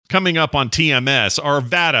Coming up on TMS,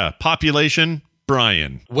 Arvada population,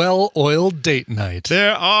 Brian. Well-oiled date night.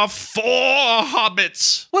 There are 4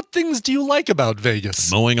 hobbits. What things do you like about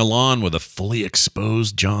Vegas? Mowing a lawn with a fully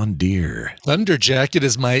exposed John Deere. Thunderjacket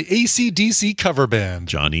is my AC/DC cover band.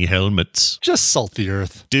 Johnny Helmets. Just salt the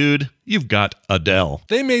earth. Dude, you've got Adele.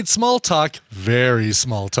 They made small talk very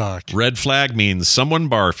small talk. Red flag means someone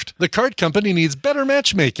barfed. The cart company needs better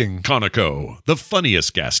matchmaking. Conoco, the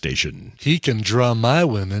funniest gas station. He can draw my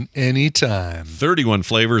women anytime. 31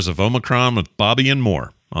 flavors of Omicron with Bobby and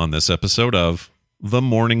more on this episode of The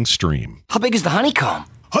Morning Stream. How big is the honeycomb?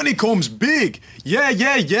 Honeycomb's big.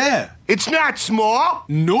 Yeah. It's not small.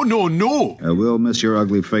 No. We'll miss your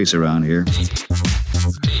ugly face around here.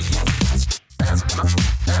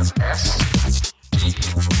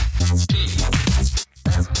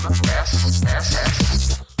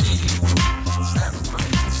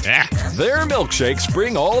 Their milkshakes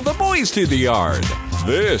bring all the boys to the yard.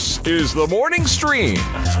 This is the Morning Stream.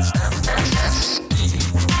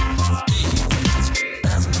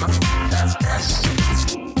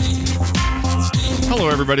 Hello,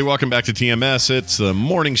 everybody. Welcome back to TMS. It's the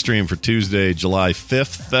Morning Stream for Tuesday, July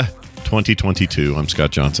 5th, 2022. I'm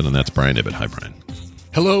Scott Johnson, and that's Brian Ibbett. Hi, Brian.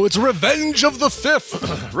 Hello, it's Revenge of the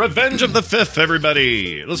Fifth. Revenge of the 5th,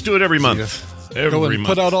 everybody. Let's do it every month. Go and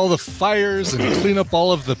put out all the fires and clean up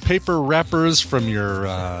all of the paper wrappers from your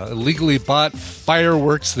illegally bought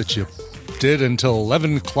fireworks that you did until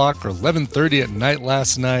 11 o'clock or 11:30 at night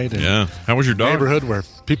last night. Yeah. How was your dog? Neighborhood where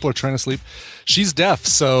people are trying to sleep. She's deaf,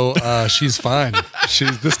 so she's fine.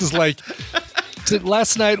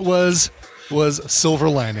 Last night was silver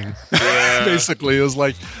lining. Yeah. Basically, it was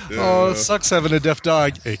like, oh, it sucks having a deaf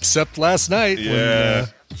dog, except last night. Yeah.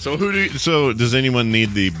 So does anyone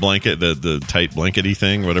need the blanket, the tight blankety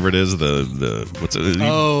thing, whatever it is, what's it?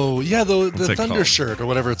 Oh, yeah, the thunder called? Shirt or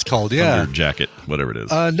whatever it's called. Yeah. Thunder jacket, whatever it is.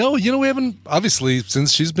 No, we haven't, obviously,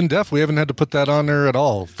 since she's been deaf, we haven't had to put that on her at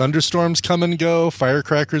all. Thunderstorms come and go,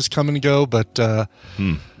 firecrackers come and go, but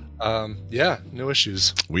yeah, no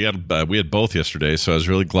issues. We had both yesterday, so I was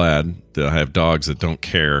really glad that I have dogs that don't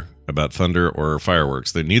care about thunder or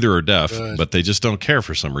fireworks. They neither are deaf, but they just don't care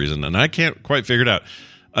for some reason, and I can't quite figure it out.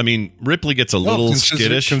 I mean, Ripley gets a little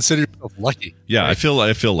skittish. Consider yourself lucky. Yeah, right?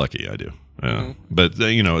 I feel lucky. I do. Yeah. But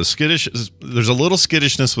skittish. There's a little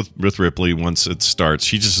skittishness with Ripley once it starts.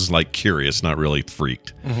 She just is like curious, not really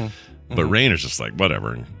freaked. But Rainer's just like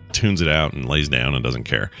whatever, and tunes it out and lays down and doesn't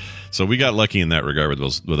care. So we got lucky in that regard with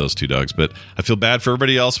those two dogs. But I feel bad for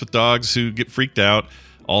everybody else with dogs who get freaked out.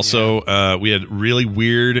 Also, we had really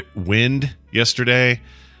weird wind yesterday,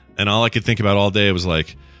 and all I could think about all day was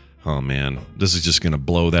like, oh man, this is just going to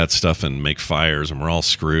blow that stuff and make fires, and we're all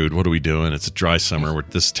screwed. What are we doing? It's a dry summer.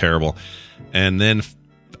 This is terrible. And then,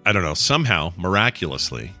 I don't know, somehow,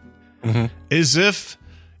 miraculously, as if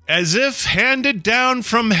handed down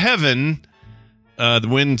from heaven, the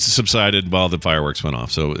wind subsided while the fireworks went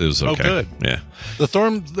off. So it was okay. Oh, good. Yeah.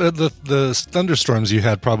 The thunderstorms you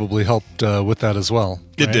had probably helped with that as well.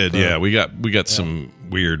 It right? did, yeah. We got some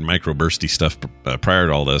weird microbursty stuff prior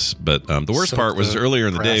to all this, but the worst part was earlier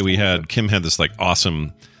in the day Kim had this like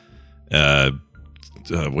awesome what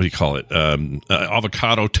do you call it,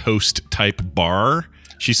 avocado toast type bar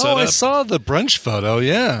she set up. I saw the brunch photo.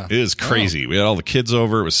 Yeah, it was crazy. We had all the kids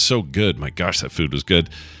over. It was so good. My gosh, that food was good.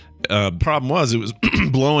 Problem was, it was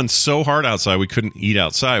blowing so hard outside we couldn't eat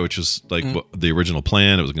outside, which was like the original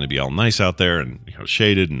plan. It was going to be all nice out there and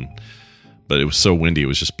shaded, but it was so windy, it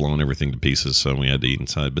was just blowing everything to pieces, so we had to eat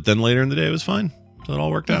inside. But then later in the day, it was fine, so it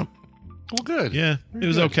all worked out. Well, good. Yeah, it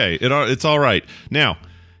was okay. It's all right. Now,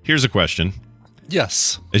 here's a question.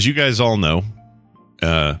 Yes. As you guys all know,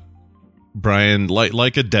 Brian,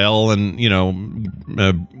 like Adele and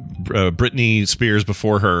Britney Spears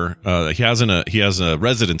before her, he has a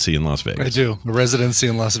residency in Las Vegas. I do, a residency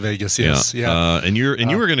in Las Vegas. Yes, yeah. And you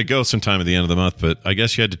were going to go sometime at the end of the month, but I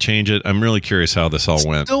guess you had to change it. I'm really curious how this all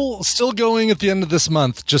went. Still going at the end of this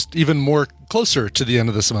month, just even more closer to the end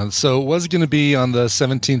of this month. So it was going to be on the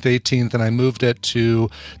 17th, 18th, and I moved it to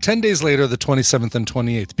 10 days later, the 27th and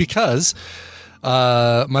 28th, because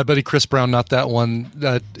my buddy Chris Brown, not that one,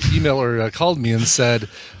 called me and said,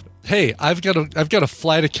 hey, I've got to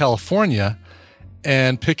fly to California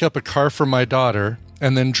and pick up a car for my daughter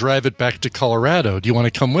and then drive it back to Colorado. Do you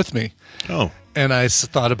want to come with me? Oh. And I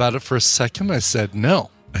thought about it for a second. I said, no.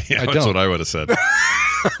 Yeah, that's what I would have said.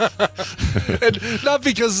 And not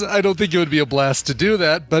because I don't think it would be a blast to do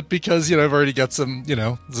that, but because, I've already got some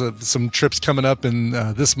trips coming up in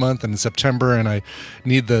this month and in September, and I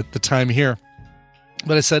need the time here.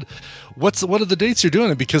 But I said, what are the dates you're doing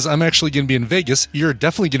it? Because I'm actually going to be in Vegas. You're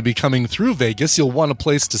definitely going to be coming through Vegas. You'll want a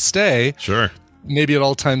place to stay. Sure. maybe it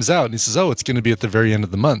all times out. And he says, oh, it's going to be at the very end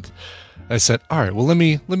of the month. I said, all right, well, let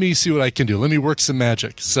me see what I can do. Let me work some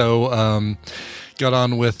magic. So got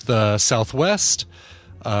on with Southwest.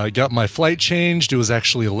 Got my flight changed. It was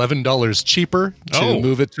actually $11 cheaper to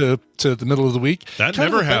move it to the middle of the week. That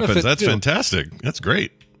never happens. That's fantastic. That's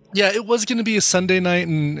great. Yeah, it was going to be a Sunday night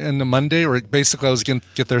and a Monday, or basically I was going to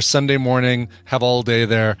get there Sunday morning, have all day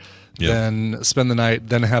there, then spend the night,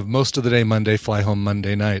 then have most of the day Monday, fly home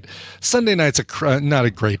Monday night. Sunday night's not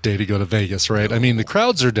a great day to go to Vegas, right? I mean, the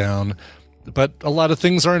crowds are down, but a lot of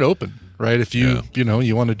things aren't open, right? If you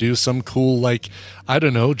want to do some cool, like, I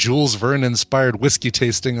don't know, Jules Verne-inspired whiskey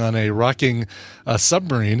tasting on a rocking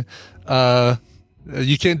submarine,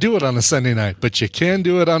 you can't do it on a Sunday night, but you can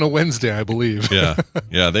do it on a Wednesday, I believe.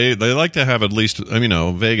 Yeah. They like to have at least,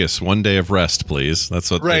 Vegas, one day of rest, please.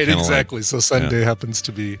 That's what. Right, exactly. Like. So Sunday happens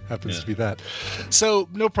to be that. So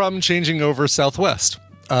no problem changing over Southwest.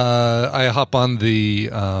 I hop on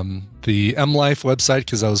the M Life website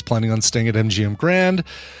because I was planning on staying at MGM Grand.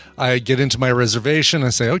 I get into my reservation. I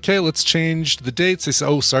say, okay, let's change the dates. They say,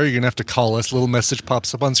 oh, sorry, you're going to have to call us. A little message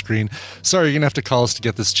pops up on screen. Sorry, you're going to have to call us to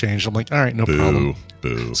get this changed. I'm like, all right, no problem.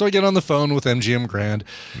 Boo. So I get on the phone with MGM Grand,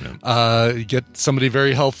 get somebody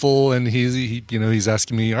very helpful, and he's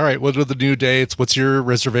asking me, all right, what are the new dates? What's your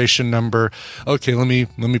reservation number? Okay, let me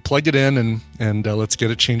plug it in and let's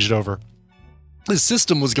get it changed over. His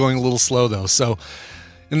system was going a little slow though, so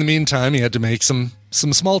in the meantime, he had to make some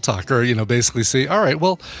small talk, or basically say, all right,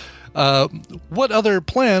 well, what other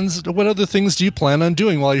things do you plan on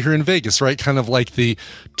doing while you're here in Vegas, right? Kind of like do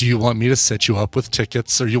you want me to set you up with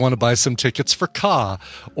tickets, or you want to buy some tickets for Ka,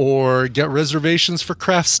 or get reservations for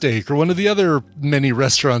Craft Steak, or one of the other many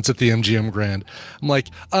restaurants at the MGM Grand? I'm like,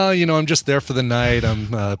 I'm just there for the night.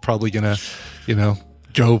 I'm probably gonna,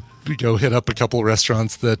 go hit up a couple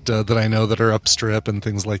restaurants that I know that are up strip and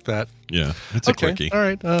things like that. Yeah, it's a quickie. All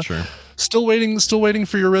right, sure. Still waiting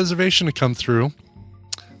for your reservation to come through.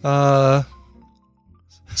 So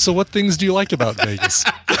what things do you like about Vegas?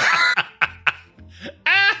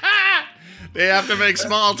 They have to make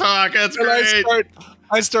small talk. That's great.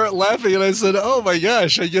 I start laughing and I said, "Oh my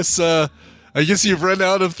gosh, I guess you've run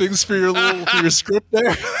out of things for your script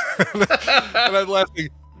there." And I'm laughing.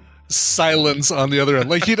 Silence on the other end.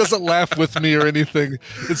 Like, he doesn't laugh with me or anything.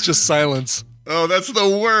 It's just silence. Oh, that's the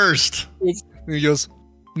worst. And he goes,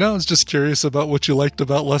 no, I was just curious about what you liked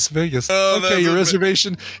about Las Vegas. Oh, okay, your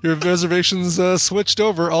reservation's switched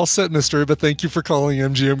over. All set, mister, but thank you for calling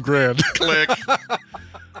MGM Grand. Click.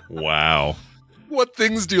 Wow. What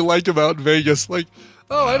things do you like about Vegas? Like,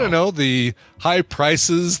 I don't know, the high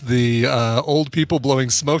prices, the old people blowing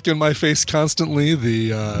smoke in my face constantly,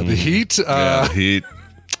 the heat. The heat.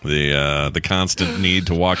 The constant need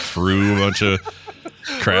to walk through a bunch of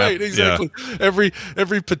crap. Right, exactly. Yeah.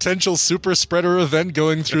 Every potential super spreader event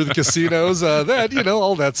going through the casinos,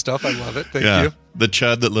 all that stuff. I love it. Thank you. The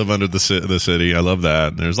chud that live under the city. I love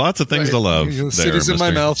that. There's lots of things to love. Cities in my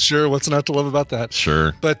mouth. Sure. What's not to love about that?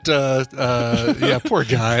 Sure. But, poor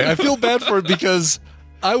guy. I feel bad for him because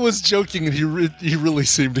I was joking and he really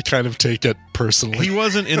seemed to kind of take it personally. He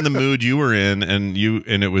wasn't in the mood you were in, and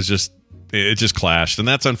it was just, it just clashed, and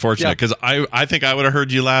that's unfortunate because I think I would have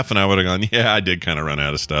heard you laugh, and I would have gone, yeah, I did kind of run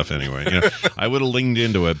out of stuff anyway. I would have leaned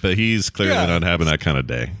into it, but he's clearly not having that kind of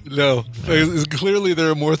day. No, clearly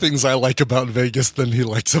there are more things I like about Vegas than he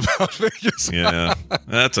likes about Vegas. Yeah,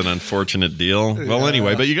 that's an unfortunate deal. Well,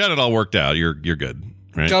 anyway, but you got it all worked out. You're good.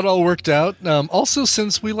 Right. Got all worked out. Also,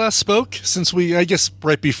 since we last spoke, I guess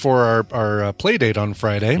right before our play date on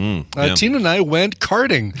Friday, Tina and I went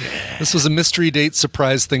karting. This was a mystery date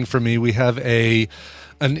surprise thing for me. We have an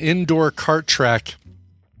indoor kart track.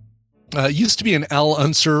 It used to be an Al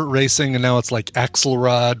Unser Racing, and now it's like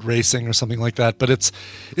Axelrod Racing or something like that. But it's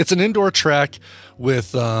an indoor track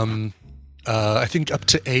with I think up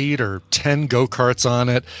to 8 or 10 go-karts on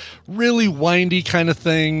it. Really windy kind of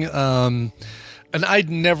thing. And I'd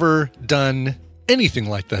never done anything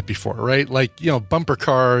like that before, right? Like, bumper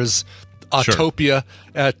cars, Autopia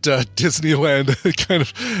at Disneyland, kind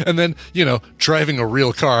of, and then, driving a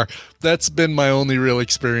real car. That's been my only real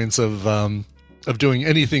experience of doing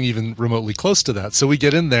anything even remotely close to that. So we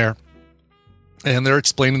get in there, and they're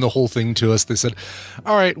explaining the whole thing to us. They said,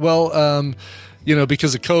 all right, well,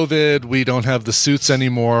 because of COVID, we don't have the suits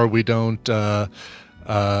anymore. We don't, we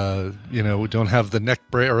don't have the neck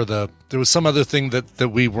brace, or there was some other thing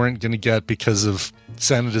that we weren't going to get because of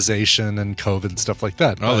sanitization and COVID and stuff like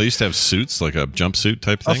that. Oh, they used to have suits, like a jumpsuit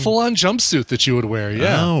type thing? A full-on jumpsuit that you would wear,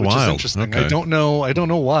 which is interesting. Okay. I don't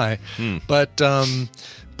know why,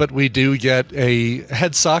 but we do get a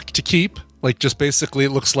head sock to keep. Like, just basically, it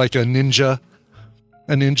looks like a ninja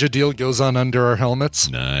A ninja deal goes on under our helmets.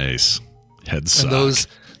 Nice. Head sock. And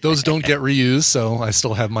those don't get reused, so I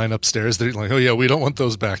still have mine upstairs. They're like, oh yeah, we don't want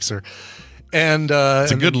those back, sir. And it's a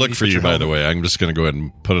and good then look you for put you, your by the helmet- way. I'm just going to go ahead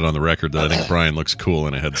and put it on the record that I think Brian looks cool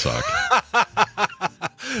in a head sock.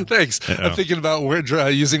 Thanks. Yeah. I'm thinking about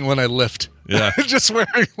using when I lift. Yeah. Just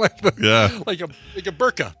wearing like Yeah. like a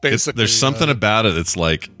burqa, basically. There's something about it. It's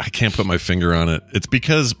like, I can't put my finger on it. It's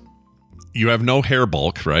because you have no hair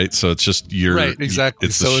bulk, right? So it's just your right, exactly.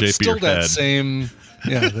 It's the So shape it's still of your that head. same,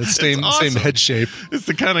 the same awesome. head shape. It's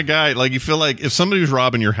the kind of guy, like, you feel like if somebody was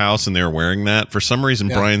robbing your house and they were wearing that, for some reason,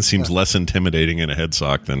 Brian seems less intimidating in a head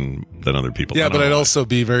sock than other people. Yeah, I don't but I'd know. also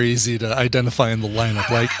be very easy to identify in the lineup.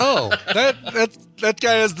 Like, oh, that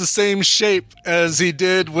guy has the same shape as he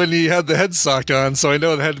did when he had the head sock on, so I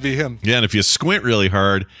know it had to be him. Yeah, and if you squint really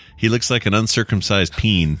hard, he looks like an uncircumcised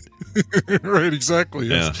peen. Right, exactly.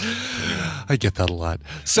 Yes. Yeah. I get that a lot.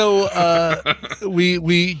 So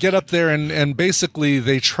we get up there and basically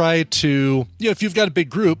they try to, if you've got a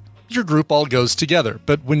big group, your group all goes together.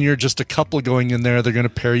 But when you're just a couple going in there, they're going to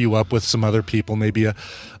pair you up with some other people, maybe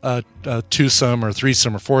a twosome or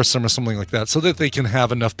threesome or foursome or something like that, so that they can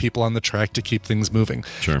have enough people on the track to keep things moving.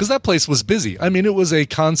 Sure. Because that place was busy. I mean, it was a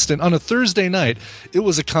constant, on a Thursday night, it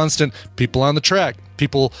was a constant people on the track,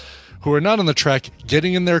 people who are not on the track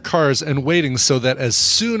getting in their cars and waiting so that as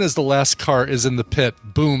soon as the last car is in the pit,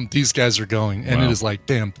 boom, these guys are going. And Wow. it is like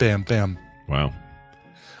bam, bam, bam. Wow.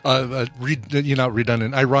 Not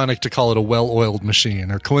redundant. Ironic to call it a well-oiled machine,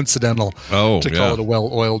 or coincidental to call it a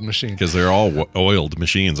well-oiled machine. Because they're all oiled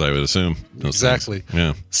machines, I would assume. Those Exactly. things.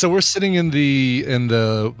 Yeah. So we're sitting in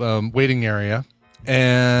the waiting area,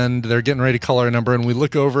 and they're getting ready to call our number, and we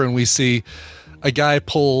look over and we see a guy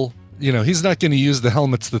pull. He's not going to use the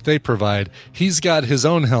helmets that they provide. He's got his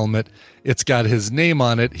own helmet. It's got his name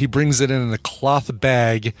on it. He brings it in a cloth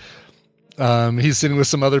bag. He's sitting with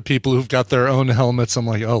some other people who've got their own helmets. I'm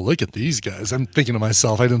like, oh, look at these guys. I'm thinking to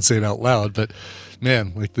myself, I didn't say it out loud, but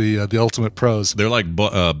man, like the ultimate pros. They're like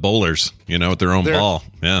bowlers, with their own ball.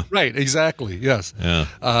 Yeah. Right, exactly. Yes. Yeah.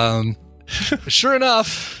 Sure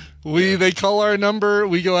enough, they call our number.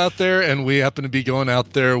 We go out there, and we happen to be going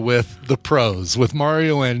out there with the pros, with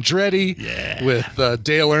Mario Andretti, with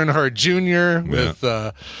Dale Earnhardt Jr., with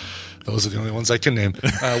those are the only ones I can name.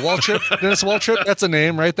 Dennis Waltrip. That's a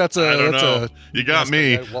name, right? I don't know. You got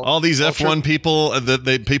me. All these F1 people,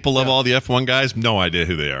 people love all the F1 guys. No idea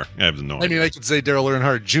who they are. I have no idea. I mean, I could say Dale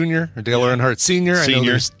Earnhardt Jr. or Dale Earnhardt Sr. I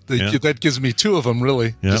know that gives me two of them,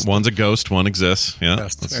 really. Yeah, one's a ghost, one exists. Yeah.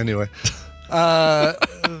 Yes. Anyway.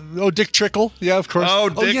 Dick Trickle. Yeah, of course.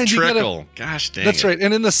 Dick Trickle. Gosh dang. That's right.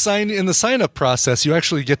 And in the sign up process, you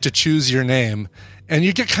actually get to choose your name. And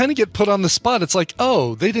you kind of get put on the spot. It's like,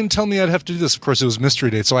 oh, they didn't tell me I'd have to do this. Of course, it was mystery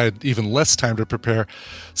date, so I had even less time to prepare.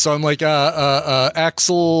 So I'm like,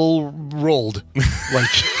 Axel Rolled,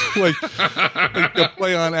 like a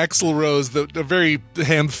play on Axl Rose, a very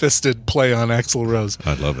ham-fisted play on Axl Rose.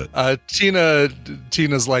 I love it.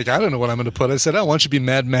 Tina's like, I don't know what I'm going to put. I said, I want you to be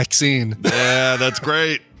Mad Maxine. Yeah, that's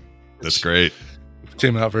great. That's great.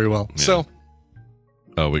 Came out very well. Yeah. So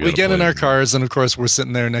we get in our cars, and of course, we're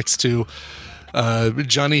sitting there next to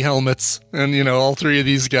Johnny helmets, and all three of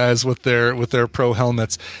these guys with their pro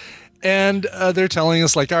helmets, and they're telling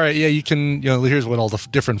us like, all right, yeah, you can, here's what all the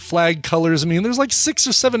different flag colors mean. There's like 6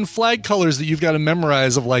 or 7 flag colors that you've got to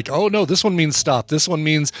memorize, of like, oh no, this one means stop, this one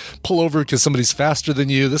means pull over because somebody's faster than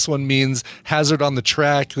you, this one means hazard on the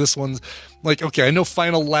track, this one's like, okay, I know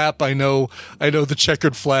final lap, I know the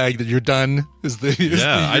checkered flag that you're done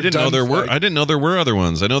I didn't know there were other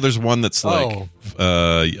ones. I know there's one that's like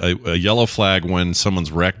a yellow flag when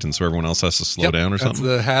someone's wrecked and so everyone else has to slow down or something.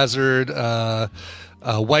 That's the hazard.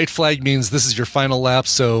 White flag means this is your final lap,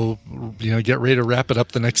 so get ready to wrap it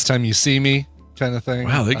up the next time you see me, kind of thing.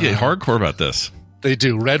 Wow, they get hardcore about this. They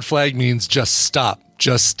do. Red flag means just stop.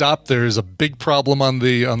 Just stop. There's a big problem on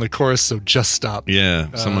the course, so just stop.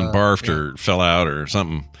 Yeah, someone barfed or fell out or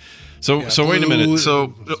something. So wait a minute.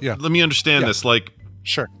 So let me understand this. Like,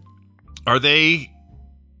 sure. Are they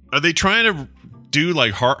trying to do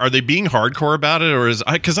like are they being hardcore about it, or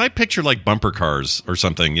because I picture like bumper cars or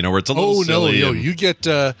something, where it's a little silly. No, you get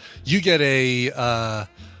a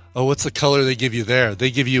what's the color they give you there? They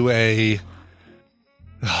give you a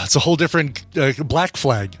it's a whole different black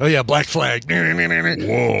flag. Oh yeah, black flag.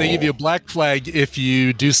 Whoa. They give you a black flag if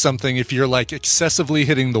you do something, if you're like excessively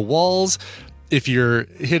hitting the walls, if you're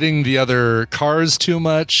hitting the other cars too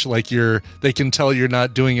much, like they can tell you're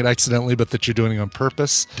not doing it accidentally, but that you're doing it on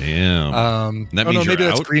purpose. Damn. That means maybe you're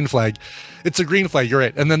that's out? green flag. It's a green flag. You're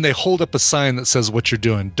right. And then they hold up a sign that says what you're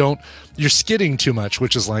doing. You're skidding too much,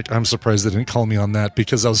 which is like, I'm surprised they didn't call me on that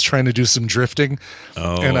because I was trying to do some drifting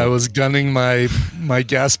and I was gunning my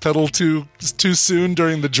gas pedal too soon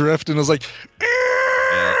during the drift. And I was like,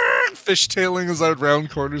 fishtailing as I would round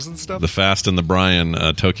corners and stuff. The Fast and the Brian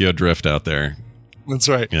Tokyo Drift out there. That's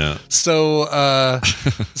right. Yeah. So,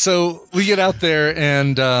 so we get out there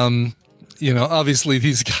and, obviously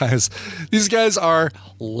these guys are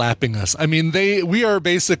lapping us. I mean, we are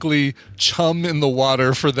basically chum in the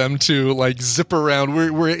water for them to like zip around.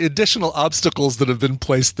 We're additional obstacles that have been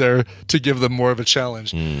placed there to give them more of a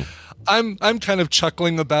challenge. I'm kind of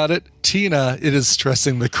chuckling about it. Tina, it is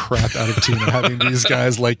stressing the crap out of Tina having these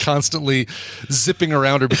guys like constantly zipping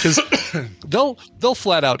around her because they'll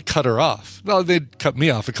flat out cut her off. Well, they'd cut me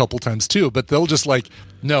off a couple times too, but they'll just like,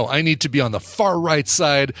 no, I need to be on the far right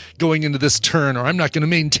side going into this turn, or I'm not going to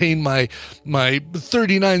maintain my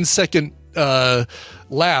 39-second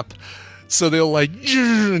lap. So they'll like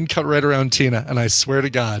and cut right around Tina, and I swear to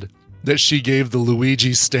God that she gave the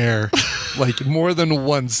Luigi stare like more than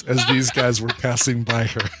once as these guys were passing by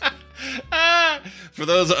her. For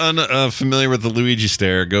those unfamiliar with the Luigi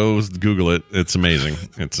stare, go Google it. It's amazing.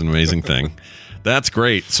 It's an amazing thing. That's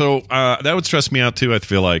great. So that would stress me out too. I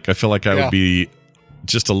feel like I would be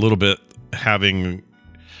just a little bit having.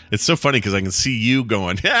 It's so funny because I can see you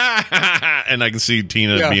going, and I can see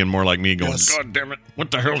Tina being more like me going, God damn it,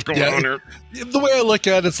 what the hell's going on here? The way I look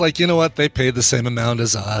at it, it's like, you know what? They pay the same amount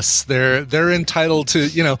as us. They're entitled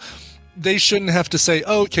to, they shouldn't have to say,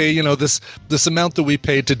 okay, this amount that we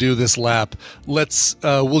paid to do this lap, let's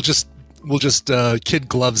we'll just kid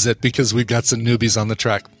gloves it because we've got some newbies on the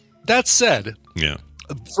track. That said,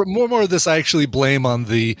 for more of this, I actually blame on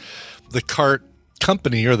the kart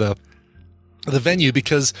company or the venue,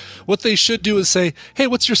 because what they should do is say, hey,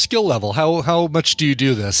 what's your skill level? How much do you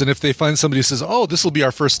do this? And if they find somebody who says, oh, this will be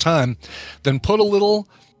our first time, then put a little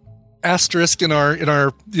asterisk in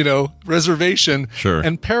our reservation,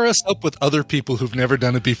 and pair us up with other people who've never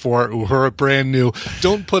done it before, who are brand new.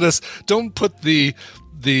 Don't put the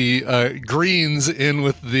greens in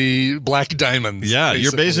with the black diamonds. Yeah,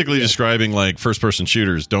 you're basically describing like first-person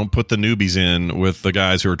shooters. Don't put the newbies in with the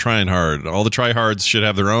guys who are trying hard. All the tryhards should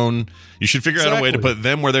have their own. You should figure out a way to put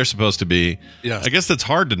them where they're supposed to be. Yeah. I guess that's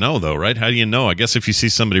hard to know, though, right? How do you know? I guess if you see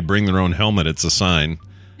somebody bring their own helmet, it's a sign.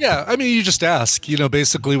 Yeah, I mean, you just ask.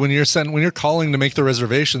 Basically, when you're calling to make the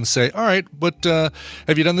reservation, say, "All right, but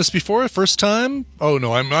have you done this before? First time? Oh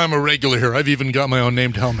no, I'm a regular here. I've even got my own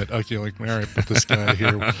named helmet." Okay, like, all right, put this guy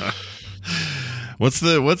here. What's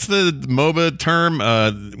the MOBA term?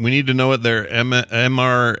 We need to know what their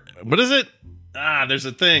MR. What is it? There's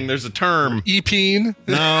a thing. There's a term. EPing?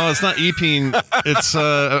 No, it's not EPing. It's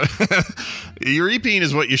your EPing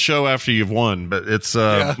is what you show after you've won, but it's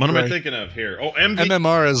what am I thinking of here? Oh,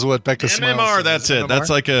 MMR is what Becca Smiles MMR. says. That's it.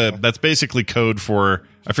 MMR? That's basically code for.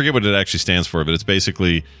 I forget what it actually stands for, but it's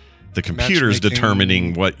basically the computer's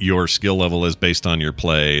determining what your skill level is based on your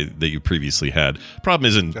play that you previously had. Problem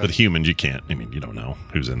isn't with humans, you can't. I mean, you don't know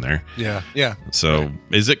who's in there. Yeah. So,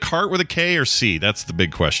 is it cart with a K or C? That's the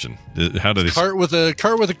big question. How do they cart with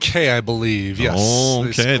a K, I believe. Yes. Oh,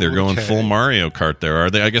 okay, they're going full Mario Kart there, are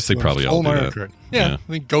they? I guess they probably all do Mario that. Kart. Yeah, I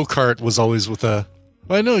think go kart was always with a.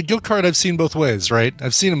 Well, I know go-kart I've seen both ways, right?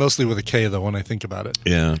 I've seen it mostly with a K, though, when I think about it.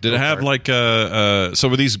 Yeah. Did it have like so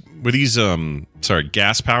were these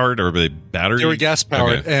gas powered or were they battery? They were gas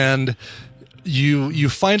powered, and you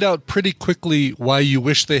find out pretty quickly why you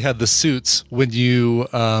wish they had the suits when you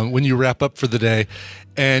wrap up for the day,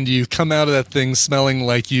 and you come out of that thing smelling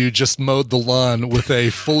like you just mowed the lawn with a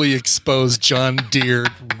fully exposed John Deere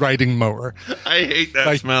riding mower. I hate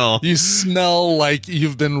that smell. You smell like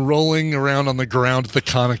you've been rolling around on the ground at the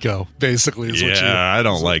Conoco, basically. I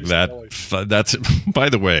don't like that. That's, by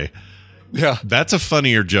the way, yeah, that's a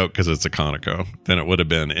funnier joke because it's a Conoco than it would have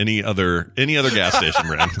been any other gas station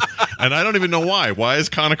brand. And I don't even know why. Why is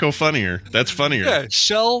Conoco funnier? That's funnier. Yeah,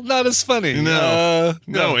 Shell, not as funny. No,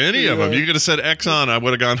 any of them. You could have said Exxon. I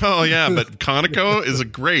would have gone, oh yeah, but Conoco is a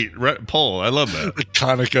great pull. I love that.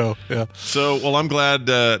 Conoco, yeah. So, well, I'm glad.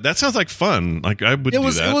 That sounds like fun. Like I would do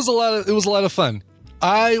that. It was a lot of fun.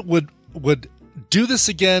 I would do this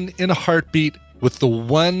again in a heartbeat, with the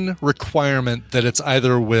one requirement that it's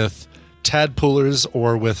either with tadpoolers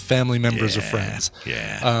or with family members or friends.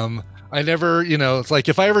 Yeah. I never, it's like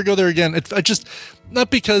if I ever go there again, I just, not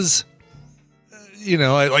because,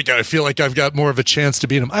 I feel like I've got more of a chance to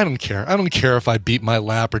beat them. I don't care. I don't care if I beat my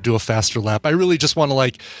lap or do a faster lap. I really just want to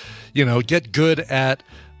get good at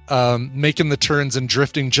making the turns and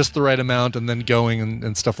drifting just the right amount and then going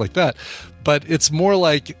and stuff like that. But it's more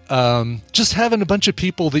like just having a bunch of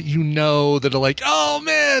people that that are like, oh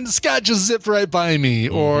man, Scott just zipped right by me,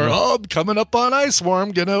 or oh, I'm coming up on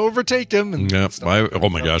Iceworm, gonna overtake him. And oh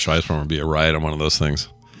my gosh, Iceworm would be a riot on one of those things.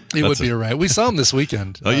 It would be a riot. We saw him this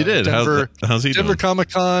weekend. Oh, you did? How's he Denver doing?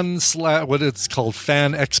 Comic-Con, what it's called,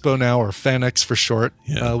 Fan Expo now, or Fan X for short,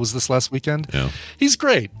 was this last weekend. Yeah. He's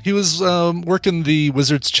great. He was working the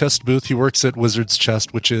Wizard's Chest booth. He works at Wizard's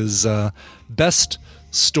Chest, which is best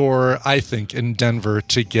store, I think, in Denver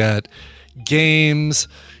to get games,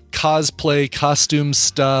 cosplay, costume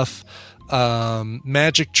stuff,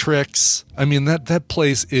 magic tricks. I mean, that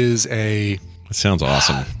place is It sounds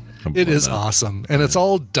awesome. It is awesome, and it's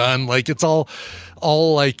all done like it's all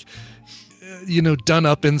like done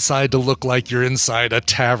up inside to look like you're inside a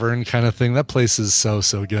tavern kind of thing. That place is so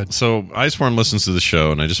good. So Iceworm listens to the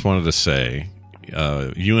show, and I just wanted to say,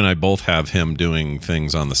 you and I both have him doing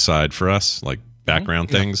things on the side for us, like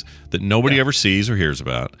background things that nobody ever sees or hears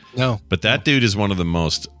about. No, but that dude is one of the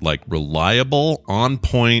most reliable, on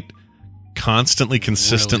point, consistently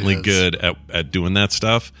really good at doing that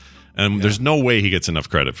stuff. And there's no way he gets enough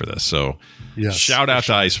credit for this. So shout out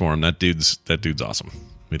to Iceworm. That dude's awesome.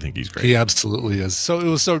 We think he's great. He absolutely is. So it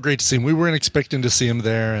was so great to see him. We weren't expecting to see him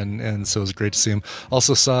there, and so it was great to see him.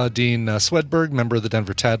 Also saw Dean Swedberg, member of the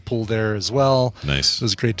Denver Tadpole, there as well. Nice. It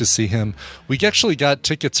was great to see him. We actually got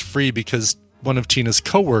tickets free because one of Tina's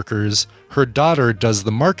coworkers, her daughter, does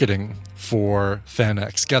the marketing for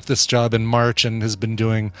FanX. Got this job in March and has been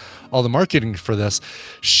doing all the marketing for this.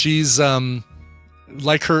 She's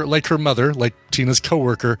like her mother, like Tina's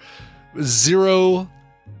coworker, zero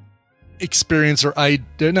experience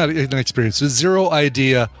zero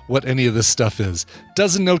idea what any of this stuff is.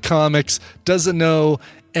 Doesn't know comics, doesn't know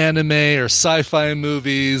anime or sci-fi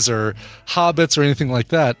movies or hobbits or anything like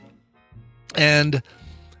that. And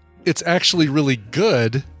it's actually really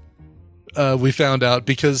good. We found out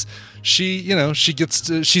because she's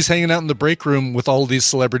hanging out in the break room with all of these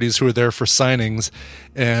celebrities who are there for signings,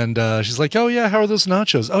 and she's like, oh yeah, how are those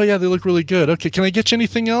nachos? Oh yeah, they look really good. Okay, can I get you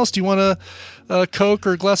anything else? Do you want a Coke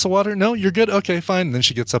or a glass of water? No, you're good. Okay, fine. And then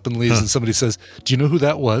she gets up and leaves, and somebody says, do you know who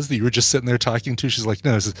that was that you were just sitting there talking to? She's like,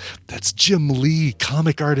 no. Says, that's Jim Lee,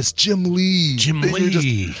 comic artist Jim Lee. Jim Lee.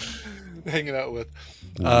 Just hanging out with.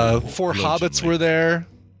 Four hobbits were there.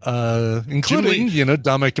 Including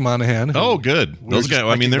Dominic Monaghan. Oh, good. Those guys.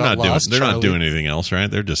 I mean, they're not doing anything else, right?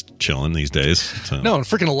 They're just chilling these days. So. No, and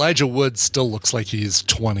freaking Elijah Wood still looks like he's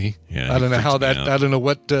 20. Yeah, I don't know how that. I don't know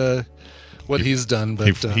what he's done, but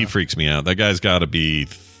he freaks me out. That guy's got to be.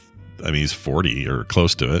 I mean, he's 40 or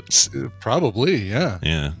close to it. Probably, yeah.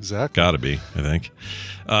 Yeah, exactly. Got to be. I think.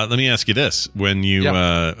 Let me ask you this: when you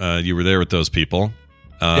you were there with those people.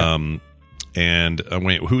 And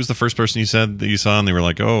wait, who was the first person you said that you saw? And they were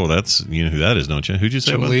like, "Oh, that's who that is, don't you?" Who'd you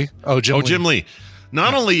say? Jim Lee. Oh, Jim Lee.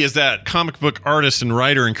 Not only is that comic book artist and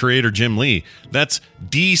writer and creator Jim Lee, that's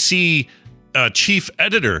DC chief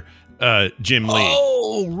editor Jim Lee.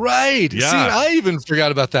 Oh, right. Yeah. See, I even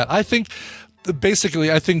forgot about that. I think Jim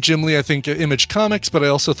Lee. I think Image Comics, but I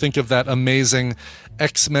also think of that amazing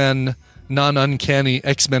X-Men. Non-uncanny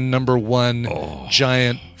X-Men #1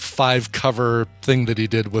 giant 5-cover thing that he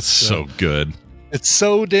did with so good. It's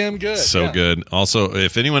so damn good. So good. Also,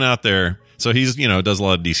 if anyone out there, so he's does a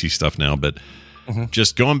lot of DC stuff now, but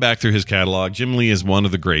just going back through his catalog, Jim Lee is one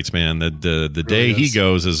of the greats, man. The day he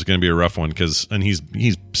goes is going to be a rough one because he's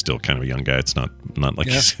still kind of a young guy. It's not like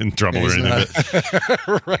he's in trouble or anything.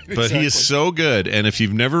 Right, but exactly. he is so good. And if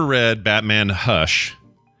you've never read Batman Hush,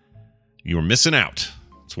 you're missing out.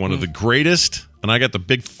 It's one of the greatest, and I got the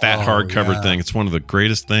big fat hardcover thing. It's one of the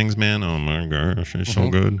greatest things, man. Oh my gosh, it's so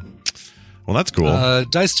good. Well, that's cool.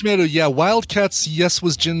 Dice Tomato, yeah. Wildcats, yes,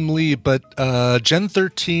 was Jim Lee, but Gen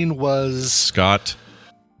 13 was Scott.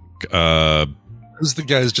 Who's the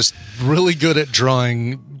guy who's just really good at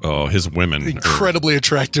drawing? Oh, his women, incredibly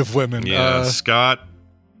attractive women. Yeah, Scott.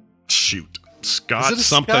 Shoot, Scott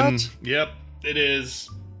something. Scott? Yep, it is.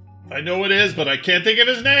 I know it is, but I can't think of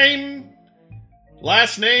his name.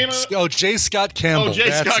 Last name? Oh, J. Scott Campbell. Oh,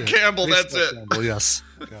 J. Scott Campbell. That's it. Campbell, yes.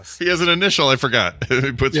 He has an initial. I forgot.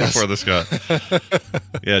 He puts before the Scott.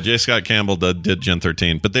 Yeah, J. Scott Campbell did Gen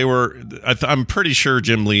 13. But they were. I'm pretty sure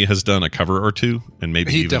Jim Lee has done a cover or two, and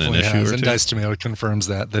maybe he even an issue has, or two. And Dice Tomato confirms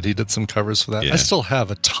that he did some covers for that. Yeah. I still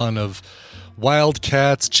have a ton of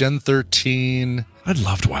Wildcats, Gen 13. I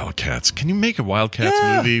loved Wildcats. Can you make a Wildcats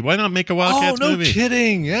movie? Why not make a Wildcats movie? Oh, no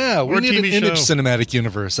kidding. Yeah. We need an Image cinematic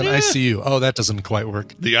universe, an ICU. Oh, that doesn't quite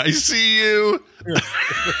work. The ICU.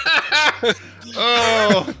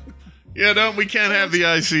 Oh, Yeah, no, we can't have the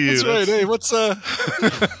ICU. That's right. Hey,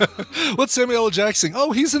 what's Samuel L. Jackson?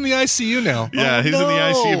 Oh, he's in the ICU now. Yeah, he's in the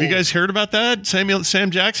ICU. Have you guys heard about that?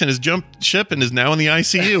 Sam Jackson has jumped ship and is now in the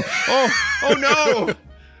ICU. oh no.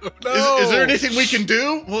 No. Is there anything we can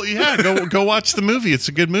do? Well, yeah, go watch the movie. It's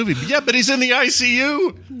a good movie. But yeah, but he's in the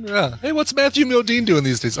ICU. Yeah. Hey, what's Matthew Modine doing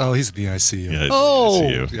these days? Oh, he's in the ICU. Yeah,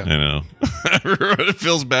 ICU. Yeah. I know. It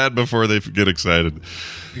feels bad before they get excited.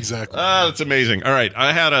 Exactly. That's amazing. All right,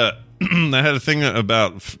 I had a thing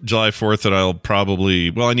about July 4th that I'll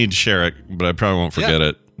probably, I need to share it, but I probably won't forget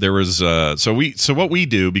it. There was so what we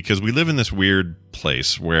do, because we live in this weird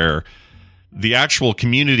place where the actual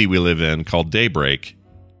community we live in, called Daybreak,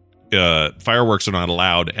 fireworks are not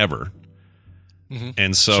allowed ever. Mm-hmm.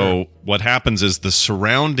 And so what happens is the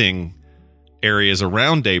surrounding areas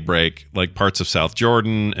around Daybreak, like parts of South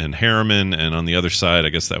Jordan and Harriman, and on the other side, I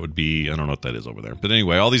guess that would be, I don't know what that is over there. But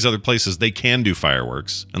anyway, all these other places, they can do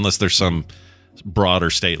fireworks unless there's some broader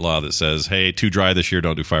state law that says, hey, too dry this year,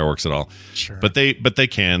 don't do fireworks at all. Sure. But they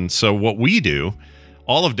can. So what we do,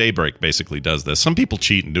 all of Daybreak basically does this. Some people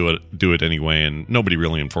cheat and do it anyway, and nobody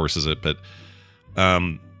really enforces it. But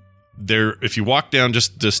if you walk down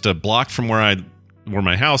just a block from where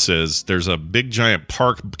my house is, there's a big giant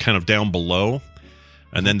park kind of down below,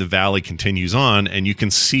 and then the valley continues on, and you can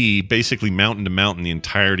see basically mountain to mountain the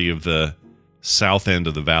entirety of the south end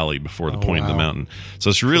of the valley before the point of the mountain. So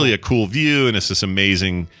it's really a cool view, and it's this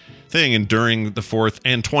amazing thing. And during the 4th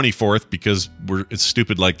and 24th, because it's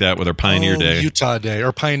stupid like that with our Pioneer Day, Utah Day,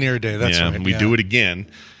 or Pioneer Day. That's right. We do it again.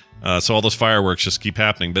 So all those fireworks just keep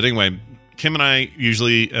happening. But anyway, Kim and I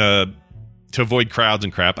usually, to avoid crowds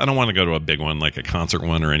and crap, I don't want to go to a big one like a concert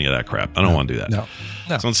one or any of that crap. I don't want to do that.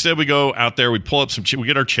 No. So instead, we go out there, we pull up we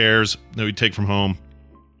get our chairs that we take from home,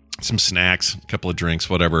 some snacks, a couple of drinks,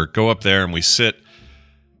 whatever. Go up there and we sit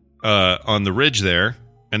on the ridge there,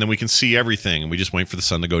 and then we can see everything. And we just wait for the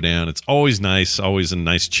sun to go down. It's always nice, always a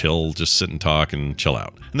nice chill, just sit and talk and chill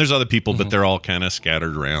out. And there's other people, but they're all kind of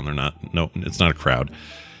scattered around. It's not a crowd.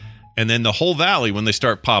 And then the whole valley, when they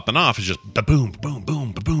start popping off, is just ba-boom, boom,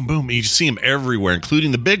 boom, ba-boom, boom. And you just see them everywhere,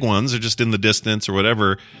 including the big ones. They're just in the distance or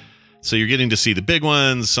whatever. So you're getting to see the big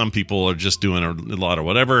ones. Some people are just doing a lot of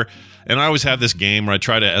whatever. And I always have this game where I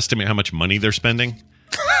try to estimate how much money they're spending.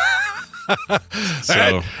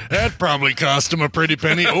 That probably cost them a pretty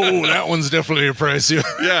penny. Oh, that one's definitely a price.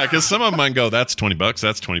 Yeah, because some of them might go, that's $20,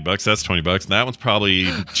 that's $20, that's $20. And that one's probably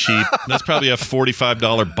cheap. That's probably a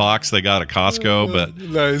 $45 box they got at Costco, but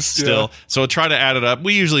nice, still. Yeah. So try to add it up.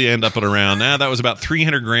 We usually end up at around, that was about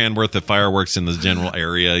 $300,000 worth of fireworks in the general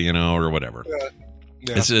area, or whatever. Yeah.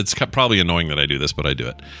 Yeah. It's probably annoying that I do this, but I do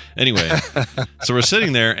it. Anyway, so we're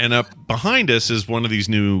sitting there, and up behind us is one of these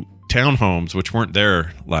new townhomes, which weren't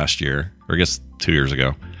there last year, or I guess 2 years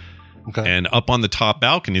ago. Okay. And up on the top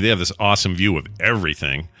balcony, they have this awesome view of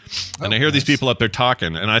everything. And I hear these people up there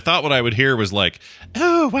talking, and I thought what I would hear was like,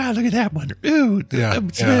 oh, wow, look at that one. Ooh,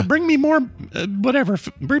 bring me more, whatever.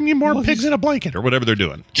 Bring me more pigs in a blanket, or whatever they're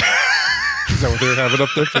doing. Is that what they're having up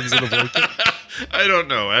there, pigs in a blanket? I don't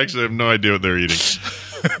know. Actually, I have no idea what they're eating.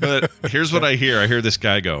 But here's what I hear. I hear this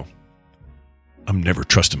guy go, I'm never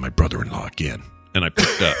trusting my brother-in-law again. And I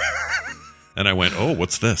picked up. And I went, oh,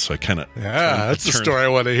 what's this? So I kind of... Yeah, that's the story I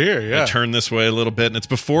want to hear, yeah. I turned this way a little bit, and it's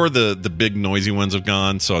before the big noisy ones have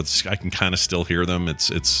gone, so I can kind of still hear them.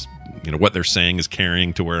 It's what they're saying is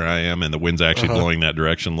carrying to where I am, and the wind's actually blowing that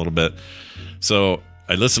direction a little bit. So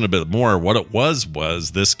I listened a bit more. What it was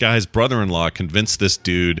this guy's brother-in-law convinced this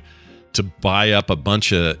dude to buy up a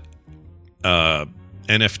bunch of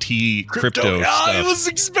NFT crypto stuff. I was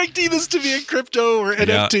expecting this to be a crypto or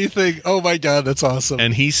NFT thing. Oh my God, that's awesome.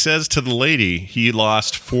 And he says to the lady he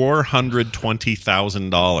lost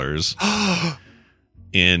 $420,000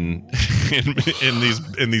 in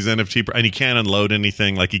these NFT, and he can't unload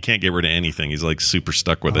anything. Like, he can't get rid of anything. He's like super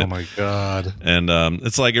stuck with it. Oh my God. And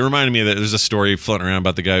it's like, it reminded me that there's a story floating around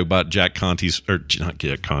about the guy who bought Jack Dorsey's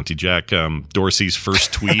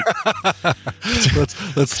first tweet.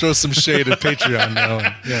 let's throw some shade at Patreon now.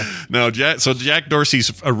 Yeah. No, Jack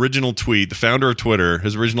Dorsey's original tweet, the founder of Twitter,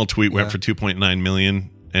 his original tweet went for $2.9 million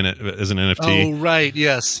as an NFT. Oh, right.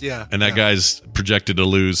 Yes. Yeah. And that guy's projected to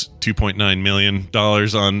lose $2.9 million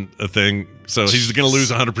on a thing. So he's going to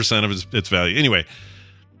lose 100% of its value. Anyway,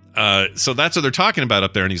 so that's what they're talking about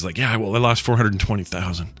up there. And he's like, yeah, well, I lost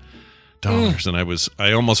 $420,000. And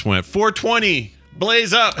I almost went, 420,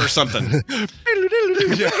 blaze up or something.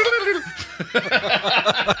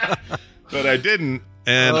 But I didn't.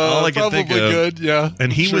 And all I could think of, good, yeah.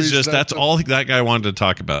 And he was just, that's all that guy wanted to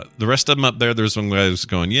talk about. The rest of them up there's one guy who's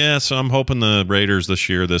going, yeah, so I'm hoping the Raiders this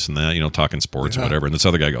year, this and that, talking sports or whatever. And this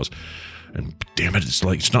other guy goes, And damn it,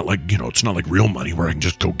 it's not like real money where I can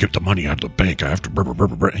just go get the money out of the bank. I have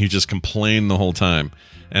to. He just complained the whole time.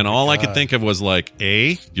 And all I could think of was like,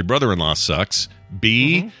 A, your brother-in-law sucks.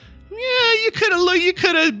 B, yeah, you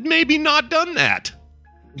could have maybe not done that.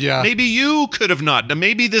 Yeah. Maybe you could have not.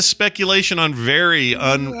 Maybe this speculation on very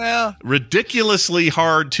ridiculously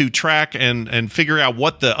hard to track and figure out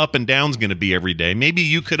what the up and down's going to be every day. Maybe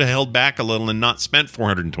you could have held back a little and not spent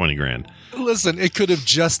 $420,000. Listen, it could have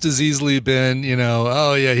just as easily been,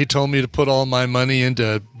 oh yeah, he told me to put all my money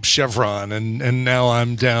into Chevron and now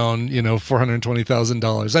I'm down,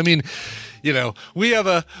 $420,000. I mean, we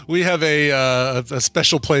have a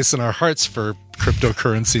special place in our hearts for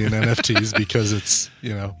cryptocurrency and NFTs because it's,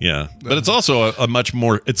 Yeah. But it's also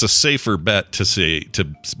it's a safer bet to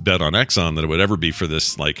bet on Exxon than it would ever be for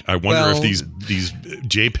this. Like, I wonder if these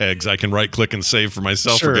JPEGs I can right click and save for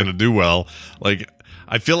myself are going to do well. Like,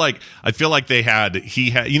 I feel like he had,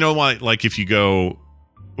 what, like if you go,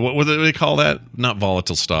 what do they call that? Not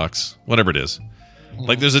volatile stocks, whatever it is.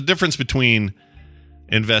 Like, there's a difference between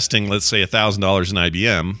investing, let's say, $1,000 in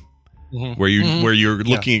IBM, where you're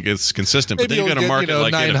looking at it's consistent, maybe but then you got to market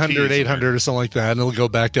like 900, NFTs, 800 or something like that, and it'll go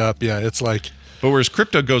back up. Yeah, it's like. But whereas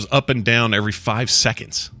crypto goes up and down every 5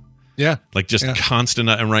 seconds. Yeah, like just constant,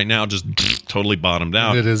 and right now just totally bottomed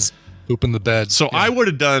out. And it is pooping the bed. So I would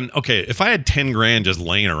have done if I had $10,000 just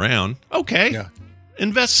laying around. Okay,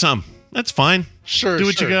 invest some. That's fine. Sure, do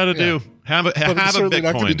what you got to do. Have a Bitcoin.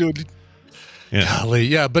 Not gonna do it. Yeah. Golly,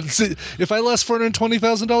 yeah, but see, if I lost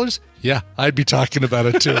 $420,000, I'd be talking about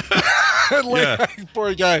it too.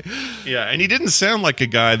 Poor guy. Yeah, and he didn't sound like a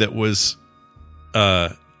guy that was.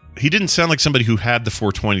 He didn't sound like somebody who had the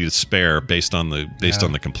 420 to spare based on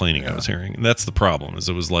the complaining I was hearing. And that's the problem. Is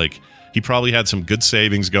it was like he probably had some good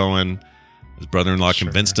savings going. His brother-in-law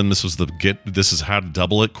convinced him this is how to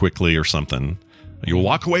double it quickly or something. You'll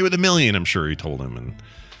walk away with $1 million, I'm sure he told him. And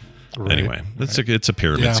anyway, it's a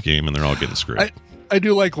pyramid scheme, and they're all getting screwed. I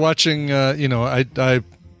do like watching. I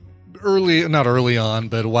not early on,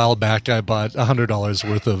 but a while back, I bought $100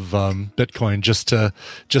 worth of Bitcoin just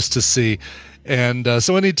to see. And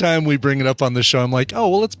so anytime we bring it up on the show, I'm like, oh,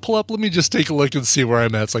 well, let's pull up. Let me just take a look and see where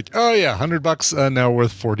I'm at. It's like, oh, yeah, $100 now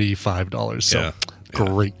worth $45. So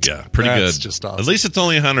great. Yeah, pretty That's good. Just awesome. At least it's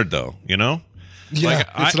only 100, though, Yeah, like,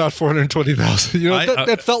 it's not 420,000.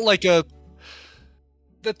 That felt like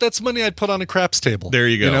that's money I'd put on a craps table. There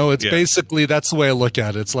you go. It's basically, that's the way I look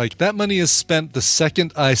at it. It's like that money is spent the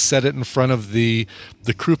second I set it in front of the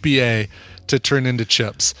croupier to turn into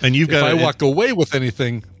chips. And if I walk away with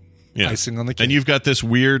anything, icing on the cake. And you've got this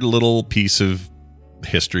weird little piece of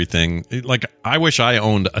history thing. Like, I wish I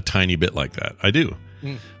owned a tiny bit like that. I do.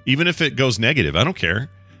 Even if it goes negative, I don't care.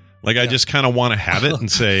 Like, I just kind of want to have it and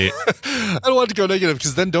say... I don't want to go negative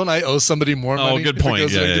because then don't I owe somebody more money? Oh, good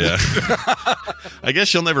point. Yeah. I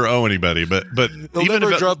guess you'll never owe anybody, but They'll even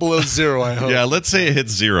never if drop below zero, I hope. Yeah, let's say it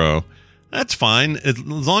hits zero. That's fine. As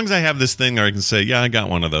long as I have this thing where I can say, yeah, I got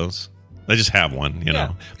one of those. I just have one,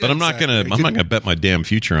 But I'm not gonna bet my damn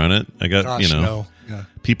future on it. I got, no. Yeah.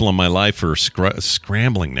 People in my life are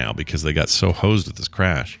scrambling now because they got so hosed with this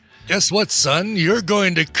crash. Guess what, son? You're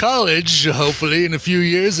going to college, hopefully, in a few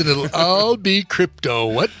years, and it'll all be crypto.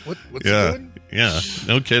 What's doing? Yeah,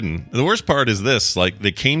 no kidding. The worst part is this. Like,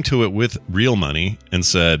 they came to it with real money and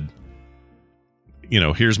said,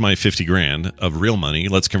 here's my $50,000 of real money.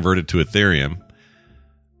 Let's convert it to Ethereum.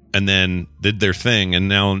 And then did their thing. And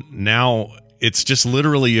now it's just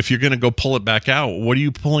literally, if you're going to go pull it back out, what are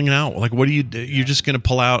you pulling out? Like, what do you do? You're just going to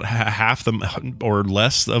pull out half the or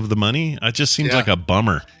less of the money? It just seems like a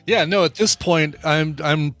bummer. Yeah, no, at this point,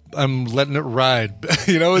 I'm letting it ride.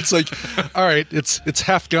 It's like, all right, it's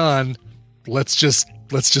half gone. Let's just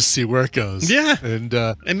see where it goes. Yeah. And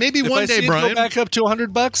maybe one day, Brian, go back up to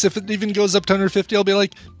 $100. If it even goes up to 150, I'll be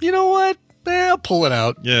like, you know what? I'll pull it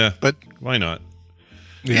out. Yeah. But why not?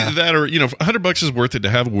 Yeah. Either that or, $100 is worth it to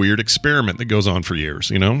have a weird experiment that goes on for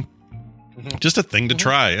years, Just a thing to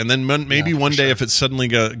try. And then maybe one day if it suddenly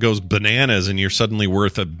goes bananas and you're suddenly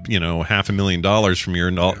worth $500,000 from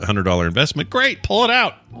your $100 investment, great, pull it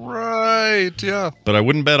out. Right, yeah. But I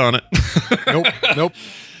wouldn't bet on it. Nope.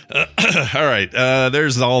 All right,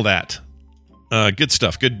 there's all that. Good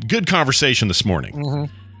stuff. Good conversation this morning.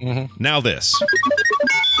 Now this.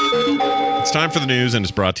 It's time for the news, and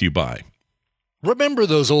it's brought to you by... Remember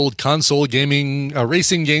those old console gaming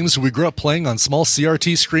racing games we grew up playing on small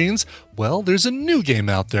CRT screens? Well, there's a new game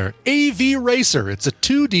out there, AV Racer. It's a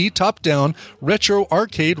 2D top-down retro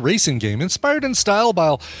arcade racing game inspired in style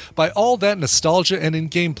by all that nostalgia and in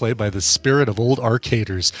gameplay by the spirit of old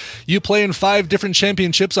arcaders. You play in 5 different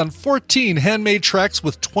championships on 14 handmade tracks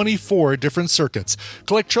with 24 different circuits.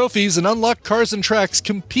 Collect trophies and unlock cars and tracks,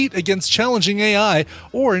 compete against challenging AI,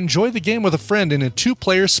 or enjoy the game with a friend in a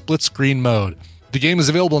 2-player split-screen mode. The game is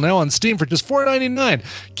available now on Steam for just $4.99.